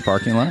at it in the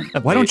parking lot?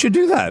 Why don't you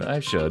do that? I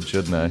should,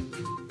 shouldn't I?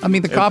 I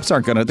mean, the cops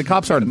aren't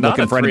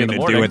looking for anything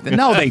to do with it.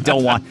 No, they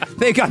don't want.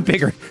 They got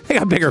bigger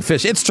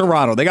fish. It's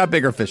Toronto. They got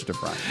bigger fish to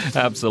fry.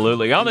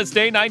 Absolutely. On this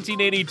day,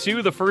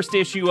 1982, the first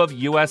issue of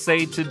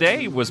USA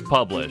Today was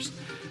published.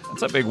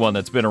 That's a big one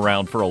that's been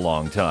around for a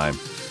long time,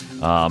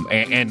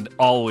 and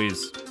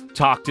always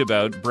talked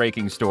about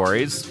breaking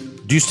stories.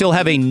 Do you still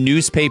have a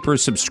newspaper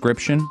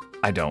subscription?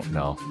 I don't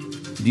know.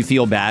 Do you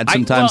feel bad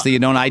sometimes that you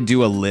don't? I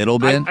do a little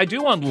bit. I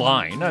do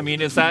online. I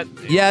mean, is that...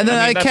 Yeah,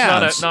 that counts.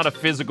 That's not a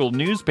physical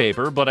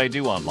newspaper, but I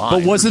do online.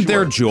 But wasn't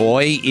there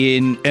joy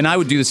in... And I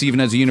would do this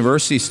even as a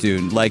university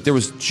student. Like, there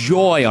was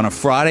joy on a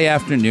Friday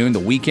afternoon, the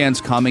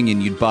weekend's coming,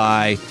 and you'd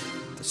buy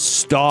the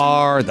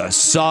Star, the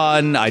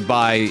Sun.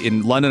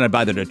 In London, I'd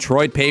buy the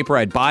Detroit paper.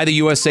 I'd buy the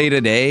USA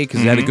Today,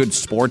 because it had a good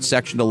sports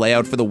section to lay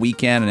out for the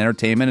weekend and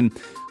entertainment,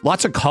 and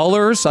lots of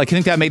colors. I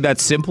think that made that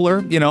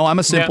simpler. I'm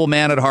a simple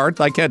man at heart.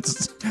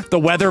 The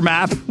weather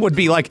map would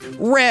be like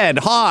red,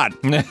 hot,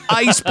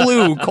 ice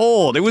blue,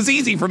 cold. It was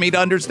easy for me to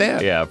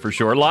understand. Yeah, for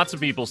sure. Lots of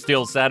people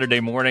still Saturday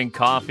morning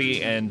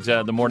coffee and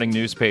the morning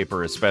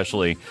newspaper,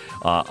 especially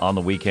on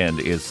the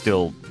weekend, is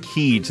still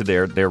key to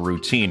their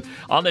routine.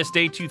 On this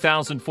day,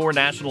 2004,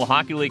 National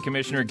Hockey League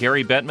Commissioner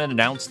Gary Bettman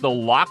announced the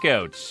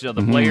lockout of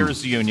the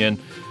Players Union.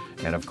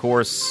 And, of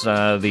course,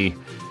 the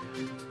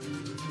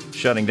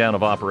shutting down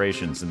of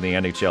operations in the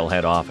NHL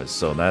head office.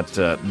 So that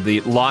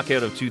the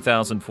lockout of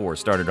 2004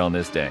 started on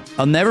this day.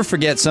 I'll never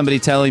forget somebody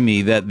telling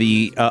me that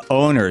the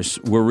owners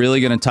were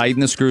really going to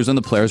tighten the screws on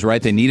the players,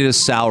 right? They needed a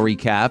salary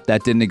cap.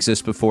 That didn't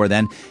exist before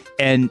then.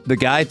 And the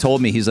guy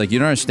told me, he's like, you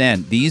don't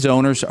understand. These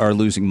owners are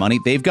losing money.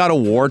 They've got a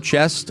war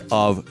chest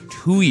of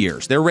 2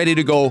 years. They're ready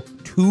to go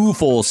 2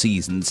 full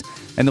seasons,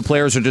 and the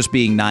players are just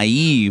being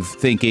naive,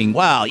 thinking,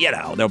 well,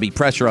 there'll be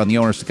pressure on the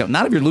owners to come.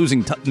 Not if you're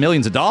losing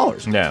millions of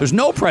dollars. Yeah. There's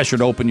no pressure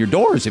to open your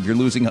doors if you're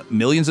losing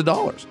millions of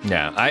dollars.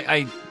 Yeah,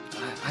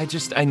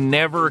 I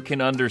never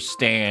can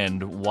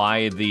understand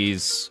why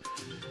these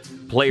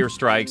player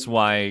strikes,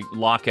 why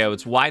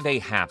lockouts, why they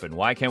happen.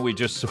 Why can't we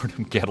just sort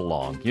of get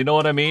along? You know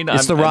what I mean?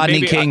 It's the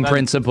Rodney King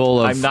principle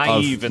of... I'm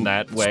naive in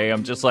that way.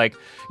 I'm just like,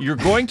 you're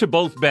going to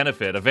both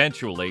benefit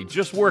eventually.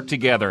 Just work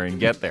together and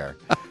get there.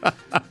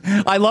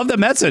 I love the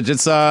message.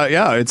 It's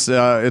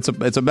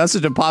a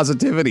message of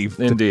positivity.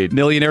 Indeed.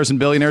 Millionaires and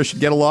billionaires should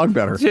get along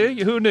better.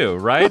 Who knew,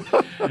 right?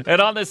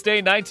 And on this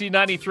day,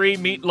 1993,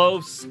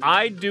 Meatloaf's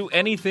 "I'd Do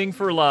Anything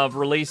for Love"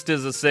 released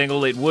as a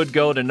single. It would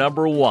go to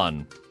number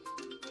 1.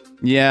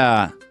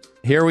 Yeah,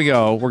 here we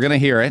go. We're going to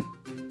hear it.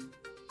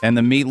 And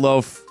the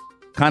Meatloaf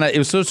it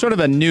was sort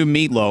of a new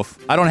Meatloaf.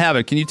 I don't have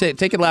it. Can you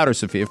take it louder,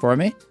 Sophia, for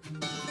me?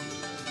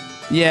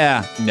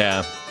 Yeah.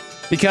 Yeah.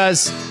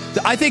 Because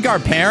I think our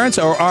parents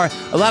or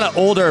a lot of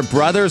older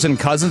brothers and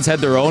cousins had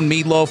their own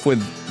Meatloaf with,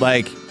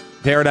 like,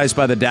 Paradise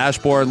by the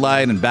Dashboard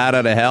Light and Bat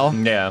Out of Hell.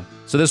 Yeah.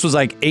 So this was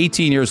like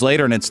 18 years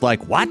later, and it's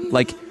like, what?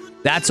 Like,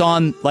 that's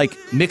on, like,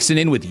 mixing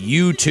in with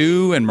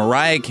U2 and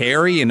Mariah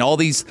Carey and all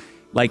these,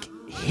 like,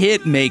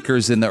 hit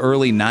makers in the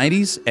early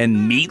 90s,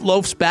 and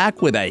Meatloaf's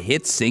back with a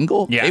hit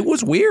single. Yeah. It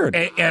was weird.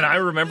 And I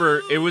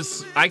remember it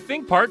was, I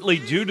think, partly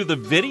due to the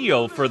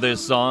video for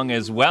this song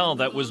as well.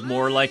 That was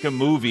more like a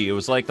movie. It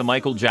was like the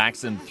Michael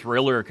Jackson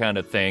Thriller kind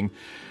of thing.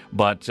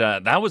 But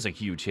that was a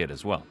huge hit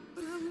as well.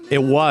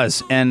 It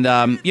was. And,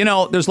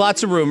 there's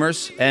lots of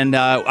rumors, and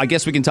I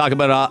guess we can talk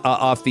about it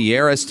off the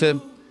air as to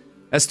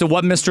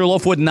what Mr.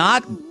 Loaf would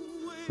not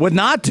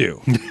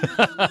do.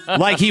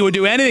 Like, he would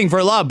do anything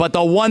for love, but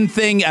the one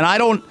thing,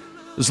 and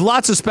there's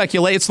lots of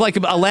speculation. It's like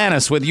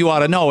Alanis with You Ought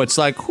to Know. It's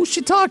like, who's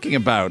she talking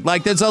about?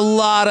 Like, there's a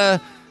lot of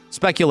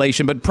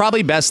speculation, but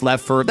probably best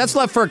left for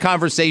a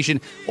conversation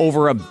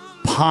over a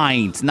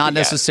pint, not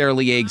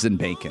necessarily eggs and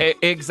bacon.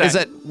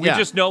 Exactly. We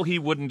just know he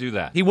wouldn't do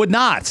that. He would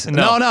not.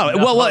 No.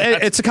 Well,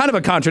 it's a kind of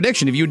a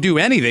contradiction. If you do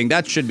anything,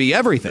 that should be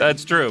everything.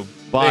 That's true.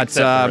 But,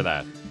 except for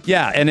that.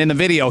 Yeah, and in the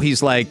video,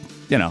 he's like,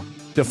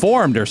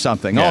 deformed or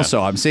something. Yeah.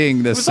 Also, I'm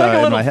seeing this it was like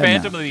a in my head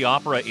Phantom now. of the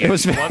Opera-ish,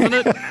 wasn't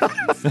it?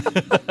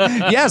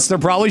 Yes, there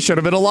probably should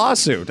have been a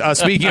lawsuit.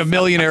 Speaking of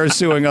millionaires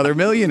suing other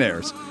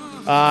millionaires.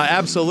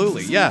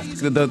 Absolutely, yeah.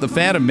 The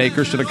Phantom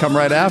maker should have come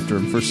right after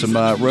him for some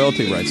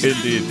royalty rights.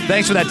 Indeed.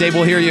 Thanks for that, Dave.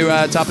 We'll hear you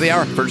top of the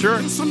hour. For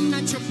sure.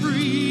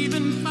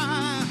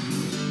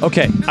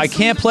 Okay, I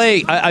can't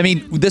play. I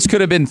mean, this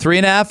could have been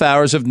 3.5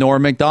 hours of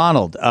Norm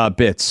Macdonald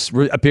bits.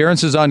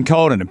 Appearances on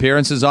Conan,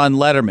 appearances on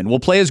Letterman. We'll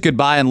play his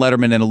goodbye on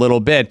Letterman in a little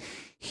bit.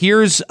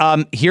 Here's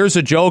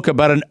a joke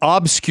about an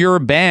obscure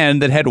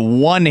band that had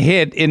one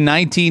hit in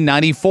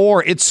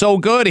 1994. It's so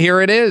good.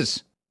 Here it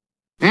is.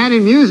 And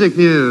in music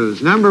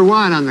news, number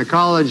 1 on the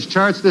college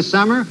charts this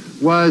summer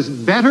was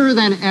Better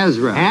Than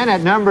Ezra. And at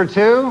number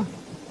 2,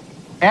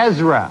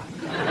 Ezra.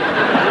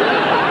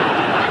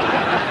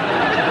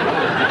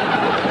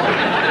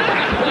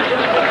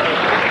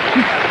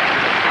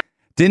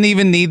 Didn't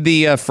even need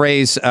the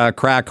phrase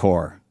crack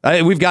whore.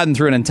 We've gotten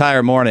through an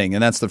entire morning,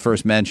 and that's the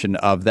first mention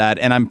of that.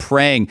 And I'm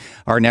praying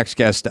our next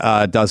guest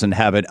doesn't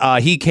have it.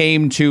 He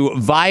came to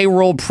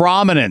viral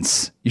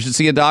prominence. You should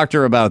see a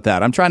doctor about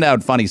that. I'm trying to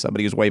out-funny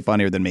somebody who's way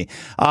funnier than me.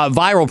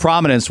 Viral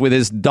prominence with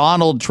his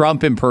Donald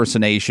Trump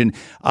impersonation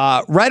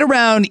right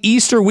around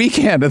Easter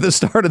weekend at the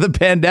start of the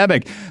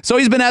pandemic. So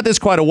he's been at this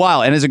quite a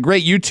while, and has a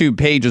great YouTube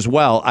page as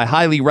well. I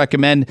highly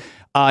recommend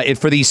it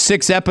for these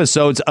 6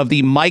 episodes of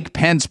the Mike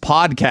Pence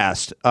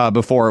podcast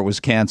before it was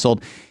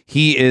canceled.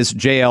 He is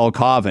J.L.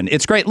 Cauvin.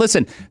 It's great.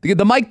 Listen,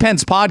 the Mike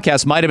Pence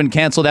podcast might have been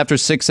canceled after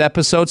 6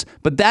 episodes,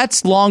 but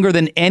that's longer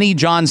than any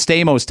John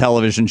Stamos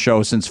television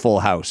show since Full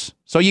House.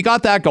 So you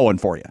got that going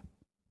for you.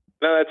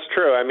 No, that's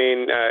true. I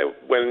mean,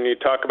 when you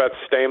talk about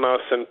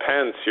Stamos and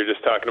Pence, you're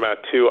just talking about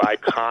 2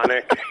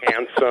 iconic,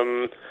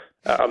 handsome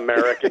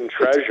American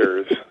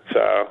treasures.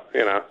 So,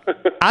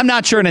 I'm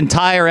not sure an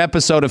entire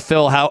episode of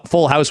Full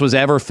House was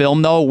ever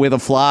filmed, though, with a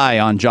fly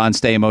on John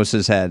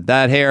Stamos' head.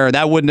 That hair,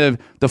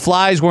 the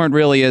flies weren't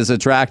really as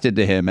attracted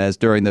to him as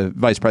during the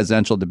vice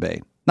presidential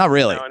debate. Not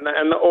really. No,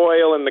 and the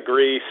oil and the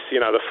grease,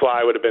 the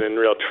fly would have been in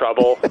real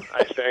trouble,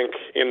 I think.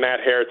 In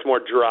that hair, it's more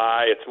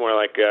dry. It's more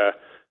like a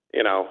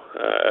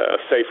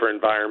safer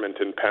environment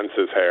in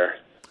Pence's hair.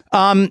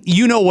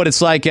 You know what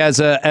it's like as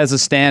a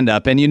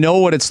stand-up, and you know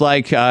what it's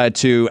like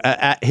to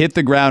hit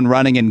the ground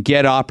running and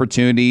get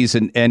opportunities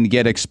and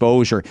get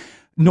exposure.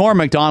 Norm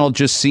Macdonald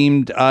just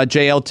seemed,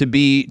 JL, to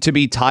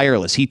be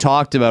tireless. He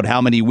talked about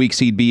how many weeks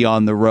he'd be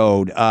on the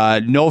road,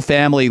 no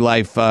family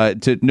life,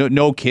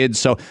 no kids,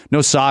 so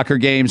no soccer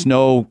games,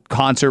 no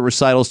concert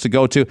recitals to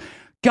go to.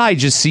 Guy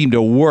just seemed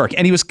to work,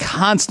 and he was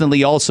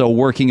constantly also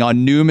working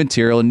on new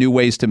material and new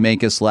ways to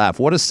make us laugh.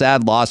 What a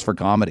sad loss for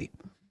comedy.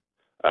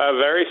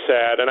 Very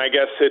sad, and I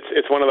guess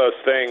it's one of those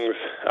things.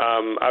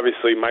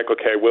 Obviously, Michael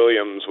K.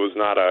 Williams was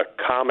not a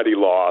comedy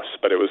loss,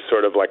 but it was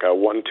sort of like a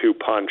 1-2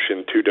 punch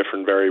in two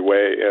different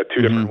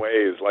different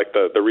ways, like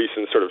the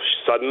recent sort of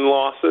sudden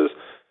losses.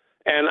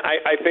 And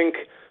I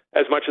think,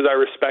 as much as I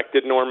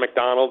respected Norm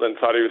Macdonald and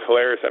thought he was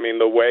hilarious, I mean,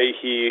 the way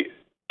he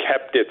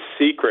kept it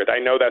secret, I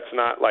know that's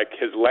not like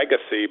his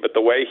legacy, but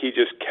the way he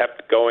just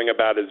kept going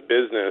about his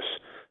business.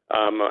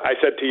 I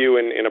said to you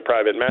in a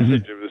private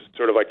message, it was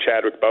sort of like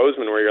Chadwick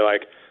Boseman, where you're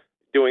like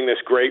doing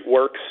this great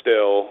work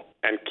still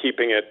and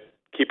keeping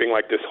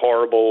like this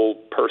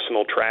horrible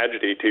personal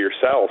tragedy to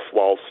yourself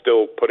while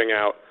still putting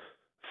out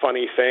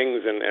funny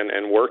things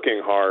and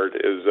working hard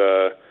is,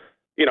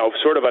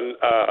 sort of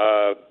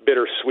a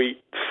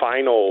bittersweet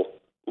final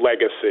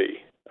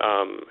legacy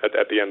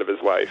at the end of his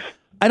life.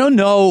 I don't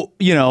know,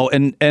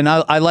 and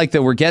I like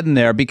that we're getting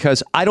there,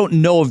 because I don't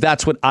know if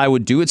that's what I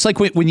would do. It's like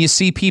when you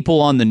see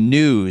people on the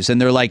news and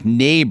they're like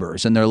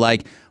neighbors and they're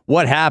like,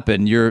 what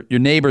happened? Your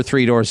neighbor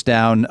 3 doors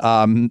down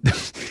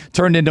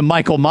turned into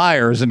Michael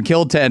Myers and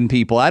killed 10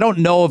 people. I don't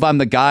know if I'm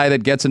the guy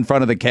that gets in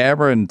front of the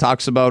camera and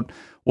talks about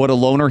what a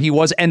loner he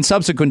was. And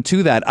subsequent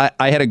to that,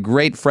 I had a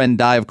great friend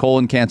die of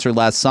colon cancer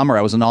last summer.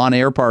 I was an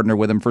on-air partner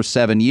with him for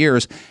 7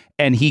 years,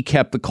 and he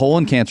kept the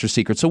colon cancer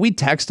secret. So we'd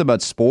text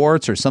about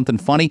sports or something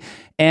funny.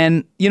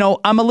 And,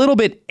 I'm a little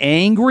bit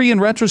angry in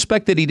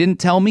retrospect that he didn't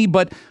tell me,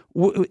 but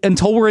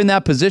until we're in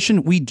that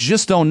position, we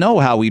just don't know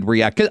how we'd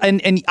react.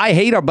 And I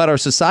hate about our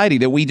society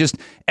that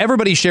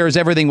everybody shares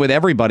everything with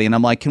everybody. And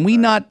I'm like, can we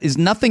not, is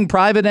nothing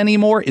private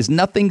anymore? Is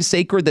nothing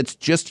sacred that's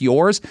just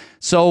yours?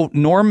 So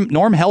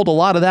Norm held a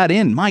lot of that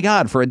in, my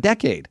God, for a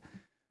decade.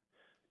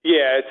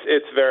 Yeah,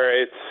 it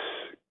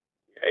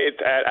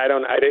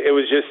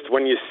was just,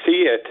 when you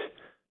see it,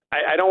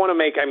 I don't want to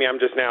make, I'm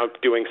just now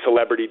doing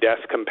celebrity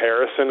death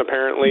comparison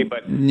apparently,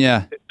 but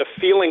yeah, the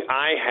feeling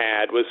I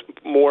had was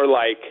more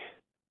like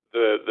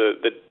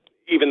the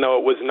even though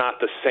it was not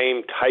the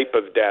same type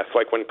of death,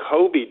 like when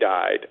Kobe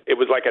died, it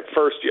was like at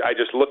first I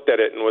just looked at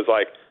it and was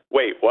like,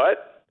 wait,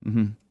 what?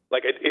 Mm-hmm.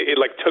 Like it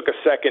like took a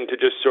second to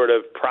just sort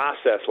of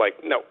process, like,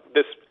 no,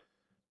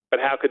 but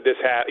how could this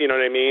happen? You know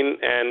what I mean?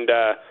 And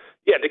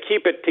to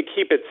keep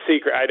it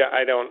secret,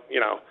 I don't,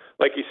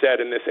 like you said,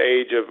 in this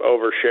age of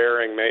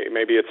oversharing,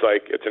 maybe it's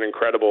an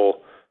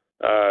incredible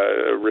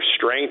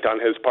restraint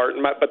on his part.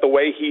 But the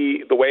way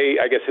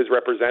I guess his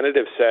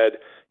representative said,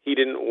 he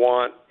didn't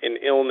want an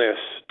illness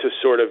to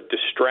sort of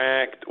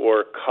distract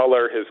or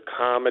color his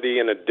comedy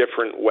in a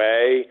different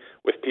way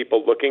with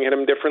people looking at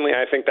him differently.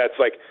 I think that's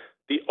like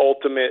the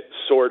ultimate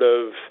sort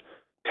of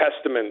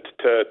testament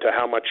to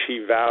how much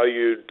he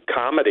valued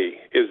comedy,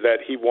 is that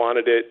he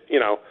wanted it,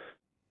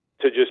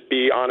 to just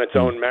be on its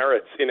own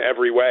merits in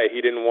every way. He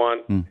didn't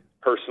want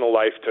personal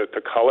life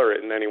to color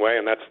it in any way,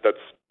 and that's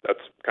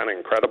kind of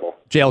incredible.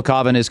 J.L.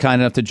 Cauvin is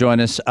kind enough to join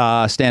us,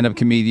 stand-up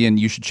comedian.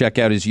 You should check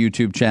out his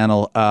YouTube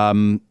channel.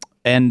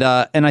 And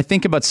I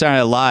think about Saturday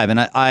Night Live, and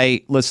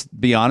I let's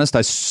be honest,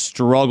 I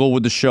struggle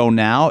with the show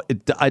now.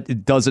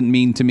 It doesn't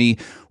mean to me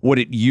what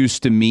it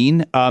used to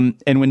mean.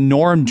 And when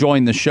Norm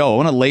joined the show, I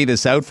want to lay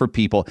this out for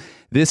people.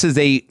 This is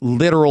a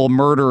literal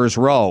murderer's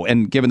row,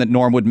 and given that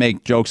Norm would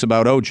make jokes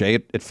about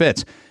OJ, it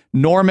fits.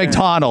 Norm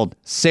Macdonald,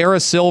 Sarah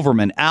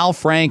Silverman, Al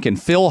Franken,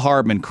 Phil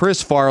Hartman,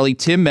 Chris Farley,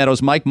 Tim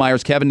Meadows, Mike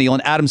Myers, Kevin Nealon,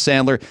 Adam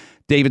Sandler,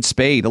 David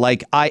Spade.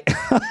 Like, I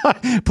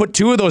put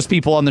 2 of those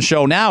people on the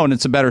show now, and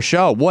it's a better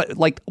show. What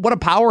a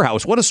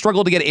powerhouse. What a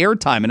struggle to get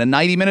airtime in a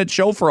 90-minute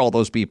show for all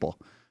those people.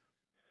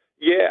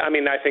 Yeah,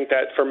 I think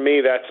that for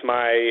me,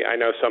 I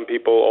know some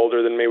people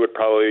older than me would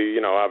probably,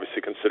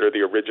 obviously consider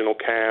the original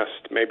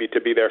cast maybe to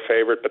be their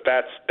favorite, but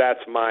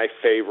that's my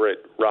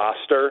favorite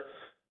roster.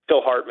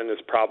 Phil Hartman is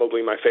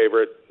probably my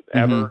favorite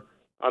ever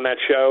on that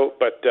show,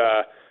 but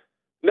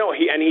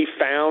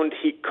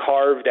he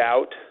carved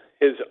out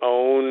his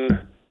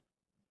own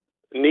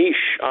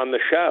niche on the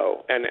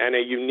show and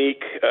a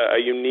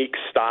unique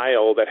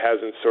style that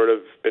hasn't sort of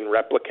been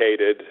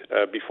replicated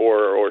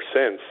before or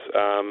since.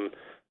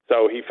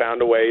 So he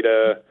found a way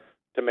to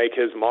make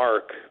his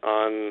mark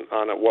on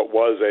what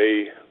was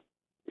a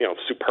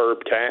superb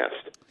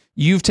cast.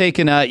 You've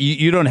taken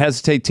you don't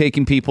hesitate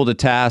taking people to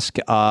task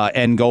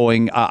and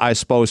going, I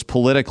suppose,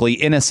 politically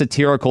in a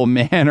satirical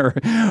manner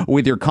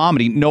with your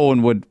comedy. No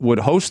one would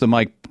host the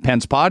Mike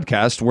Pence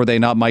podcast were they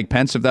not Mike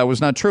Pence if that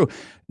was not true.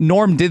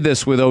 Norm did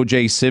this with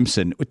O.J.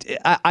 Simpson.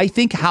 I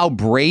think how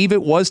brave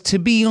it was, to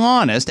be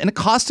honest, and it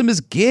cost him his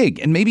gig,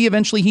 and maybe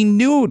eventually he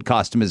knew it would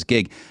cost him his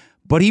gig.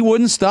 But he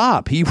wouldn't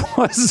stop. He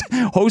was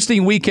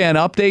hosting Weekend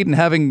Update and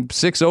having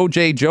 6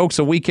 OJ jokes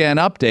a Weekend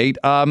Update.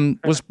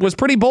 Was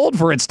pretty bold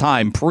for its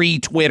time,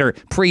 pre-Twitter,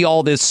 pre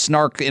all this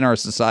snark in our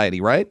society,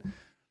 right?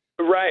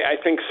 Right,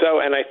 I think so.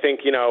 And I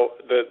think,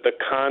 the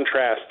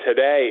contrast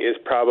today is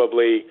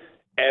probably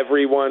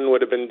everyone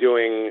would have been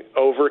doing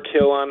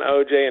overkill on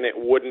OJ, and it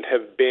wouldn't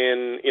have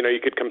been, you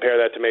could compare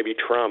that to maybe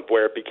Trump,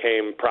 where it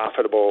became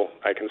profitable,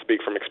 I can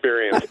speak from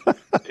experience,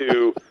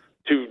 to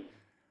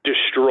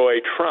destroy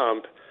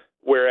Trump.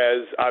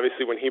 Whereas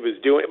obviously when he was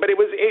doing, but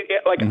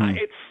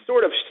it's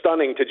sort of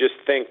stunning to just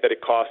think that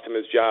it cost him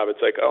his job.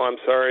 It's like, oh, I'm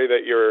sorry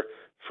that your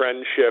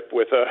friendship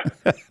with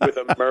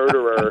a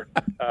murderer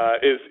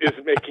is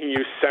making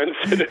you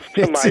sensitive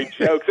to my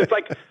jokes. It's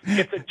like,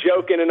 it's a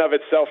joke in and of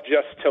itself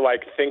just to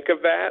like think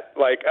of that.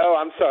 Like, oh,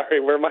 I'm sorry,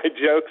 were my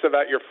jokes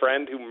about your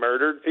friend who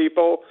murdered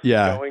people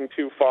going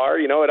too far?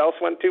 You know what else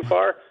went too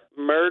far?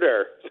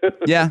 Murder.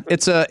 Yeah,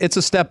 it's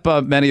a step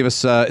many of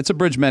us. It's a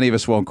bridge many of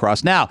us won't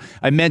cross. Now,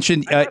 I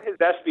mentioned his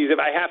ESPYs. If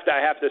I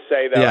have to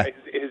say though,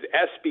 his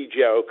ESPY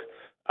joke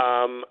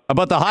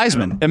about the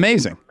Heisman,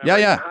 amazing.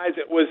 Yeah.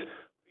 Heisman was.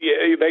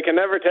 Yeah, they can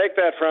never take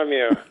that from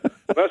you.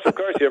 Unless, of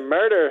course, you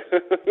murder.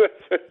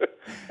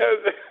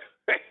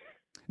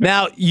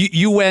 Now,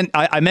 you went,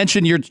 I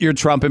mentioned your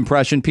Trump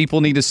impression. People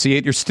need to see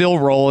it. You're still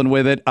rolling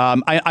with it.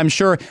 I'm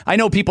sure, I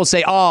know people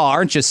say, oh,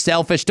 aren't you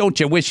selfish? Don't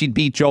you wish he'd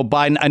beat Joe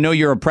Biden? I know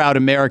you're a proud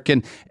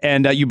American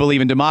and you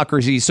believe in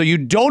democracy, so you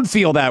don't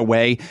feel that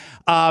way.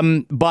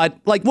 But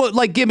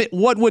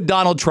what would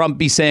Donald Trump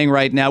be saying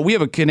right now? We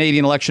have a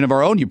Canadian election of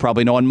our own, you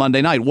probably know, on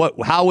Monday night.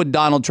 How would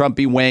Donald Trump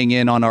be weighing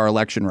in on our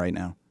election right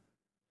now?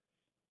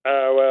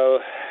 Well,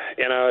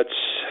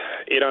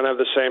 you don't have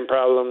the same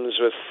problems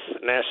with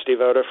nasty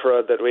voter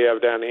fraud that we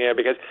have down here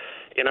because,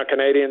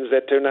 Canadians,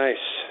 they're too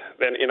nice.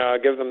 Then, I'll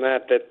give them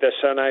that they're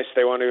so nice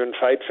they won't even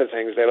fight for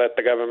things. They let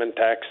the government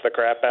tax the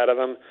crap out of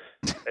them.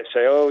 They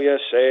say, oh, yes,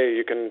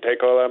 you can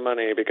take all our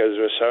money because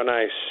we're so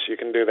nice. You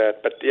can do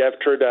that. But you have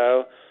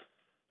Trudeau,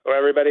 who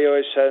everybody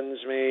always send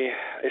me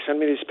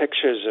these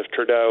pictures of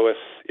Trudeau with,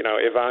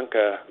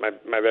 Ivanka,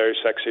 my very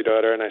sexy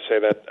daughter, and I say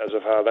that as a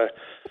father.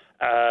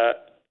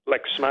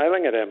 Like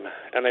smiling at him,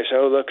 and they say,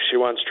 "Oh, look, she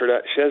wants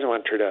Trudeau." She doesn't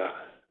want Trudeau.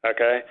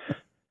 Okay,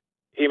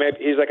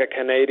 he's like a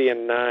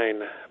Canadian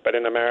 9, but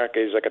in America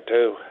he's like a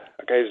 2.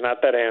 Okay, he's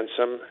not that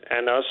handsome,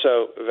 and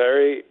also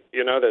very,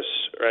 this,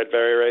 right?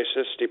 Very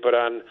racist. He put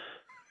on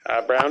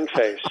brown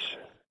face.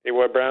 He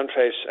wore brown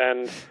face,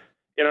 and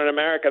in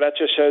America that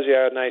just shows you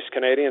how nice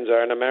Canadians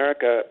are. In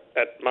America,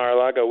 at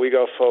Mar-a-Lago, we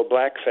go full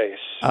blackface.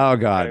 Oh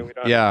God,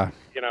 okay? yeah.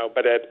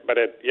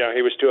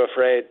 He was too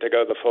afraid to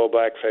go the full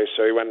blackface,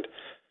 so he went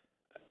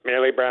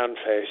merely brown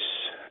face,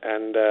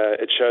 and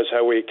it shows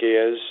how weak he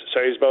is. So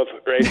he's both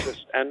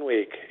racist and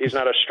weak. He's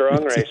not a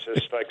strong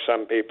racist like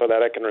some people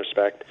that I can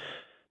respect,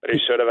 but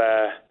he's sort of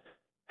a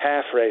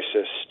half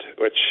racist,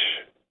 which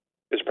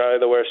is probably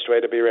the worst way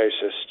to be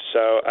racist.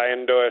 So I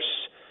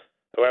endorse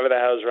whoever the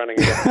hell's running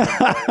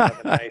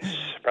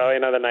against. Probably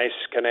another nice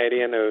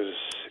Canadian who's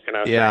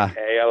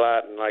gay a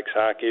lot and likes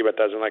hockey but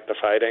doesn't like the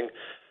fighting.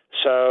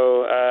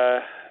 So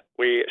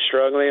we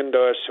strongly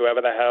endorse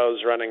whoever the hell's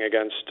running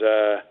against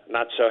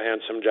not so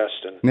handsome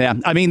Justin. Yeah,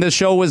 I mean, the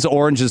show was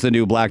Orange is the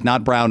New Black,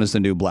 not Brown is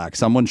the New Black.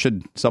 Someone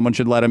should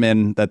let him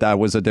in. That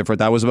was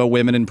that was about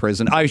women in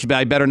prison. I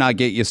better not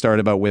get you started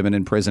about women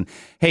in prison.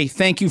 Hey,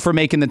 thank you for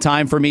making the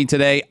time for me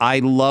today. I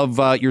love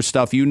your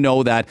stuff. You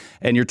know that,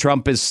 and your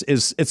Trump is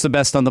it's the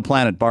best on the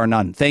planet, bar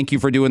none. Thank you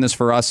for doing this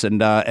for us,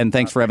 and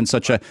thanks for having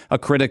such a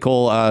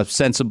critical,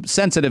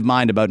 sensitive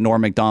mind about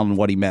Norm Macdonald and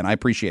what he meant. I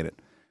appreciate it.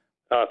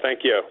 Thank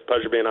you.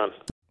 Pleasure being on.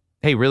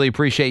 Hey, really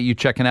appreciate you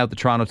checking out the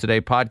Toronto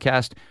Today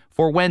podcast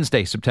for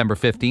Wednesday, September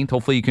 15th.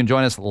 Hopefully you can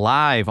join us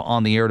live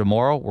on the air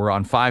tomorrow. We're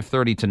on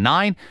 5:30 to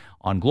 9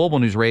 on Global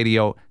News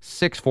Radio,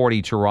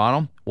 640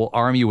 Toronto. We'll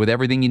arm you with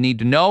everything you need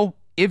to know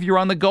if you're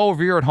on the go or if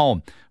you're at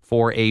home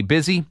for a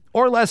busy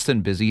or less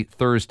than busy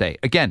Thursday.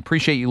 Again,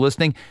 appreciate you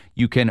listening.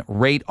 You can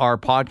rate our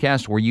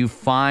podcast where you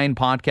find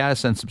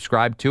podcasts and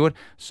subscribe to it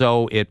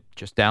so it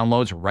just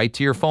downloads right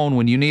to your phone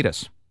when you need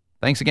us.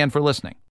 Thanks again for listening.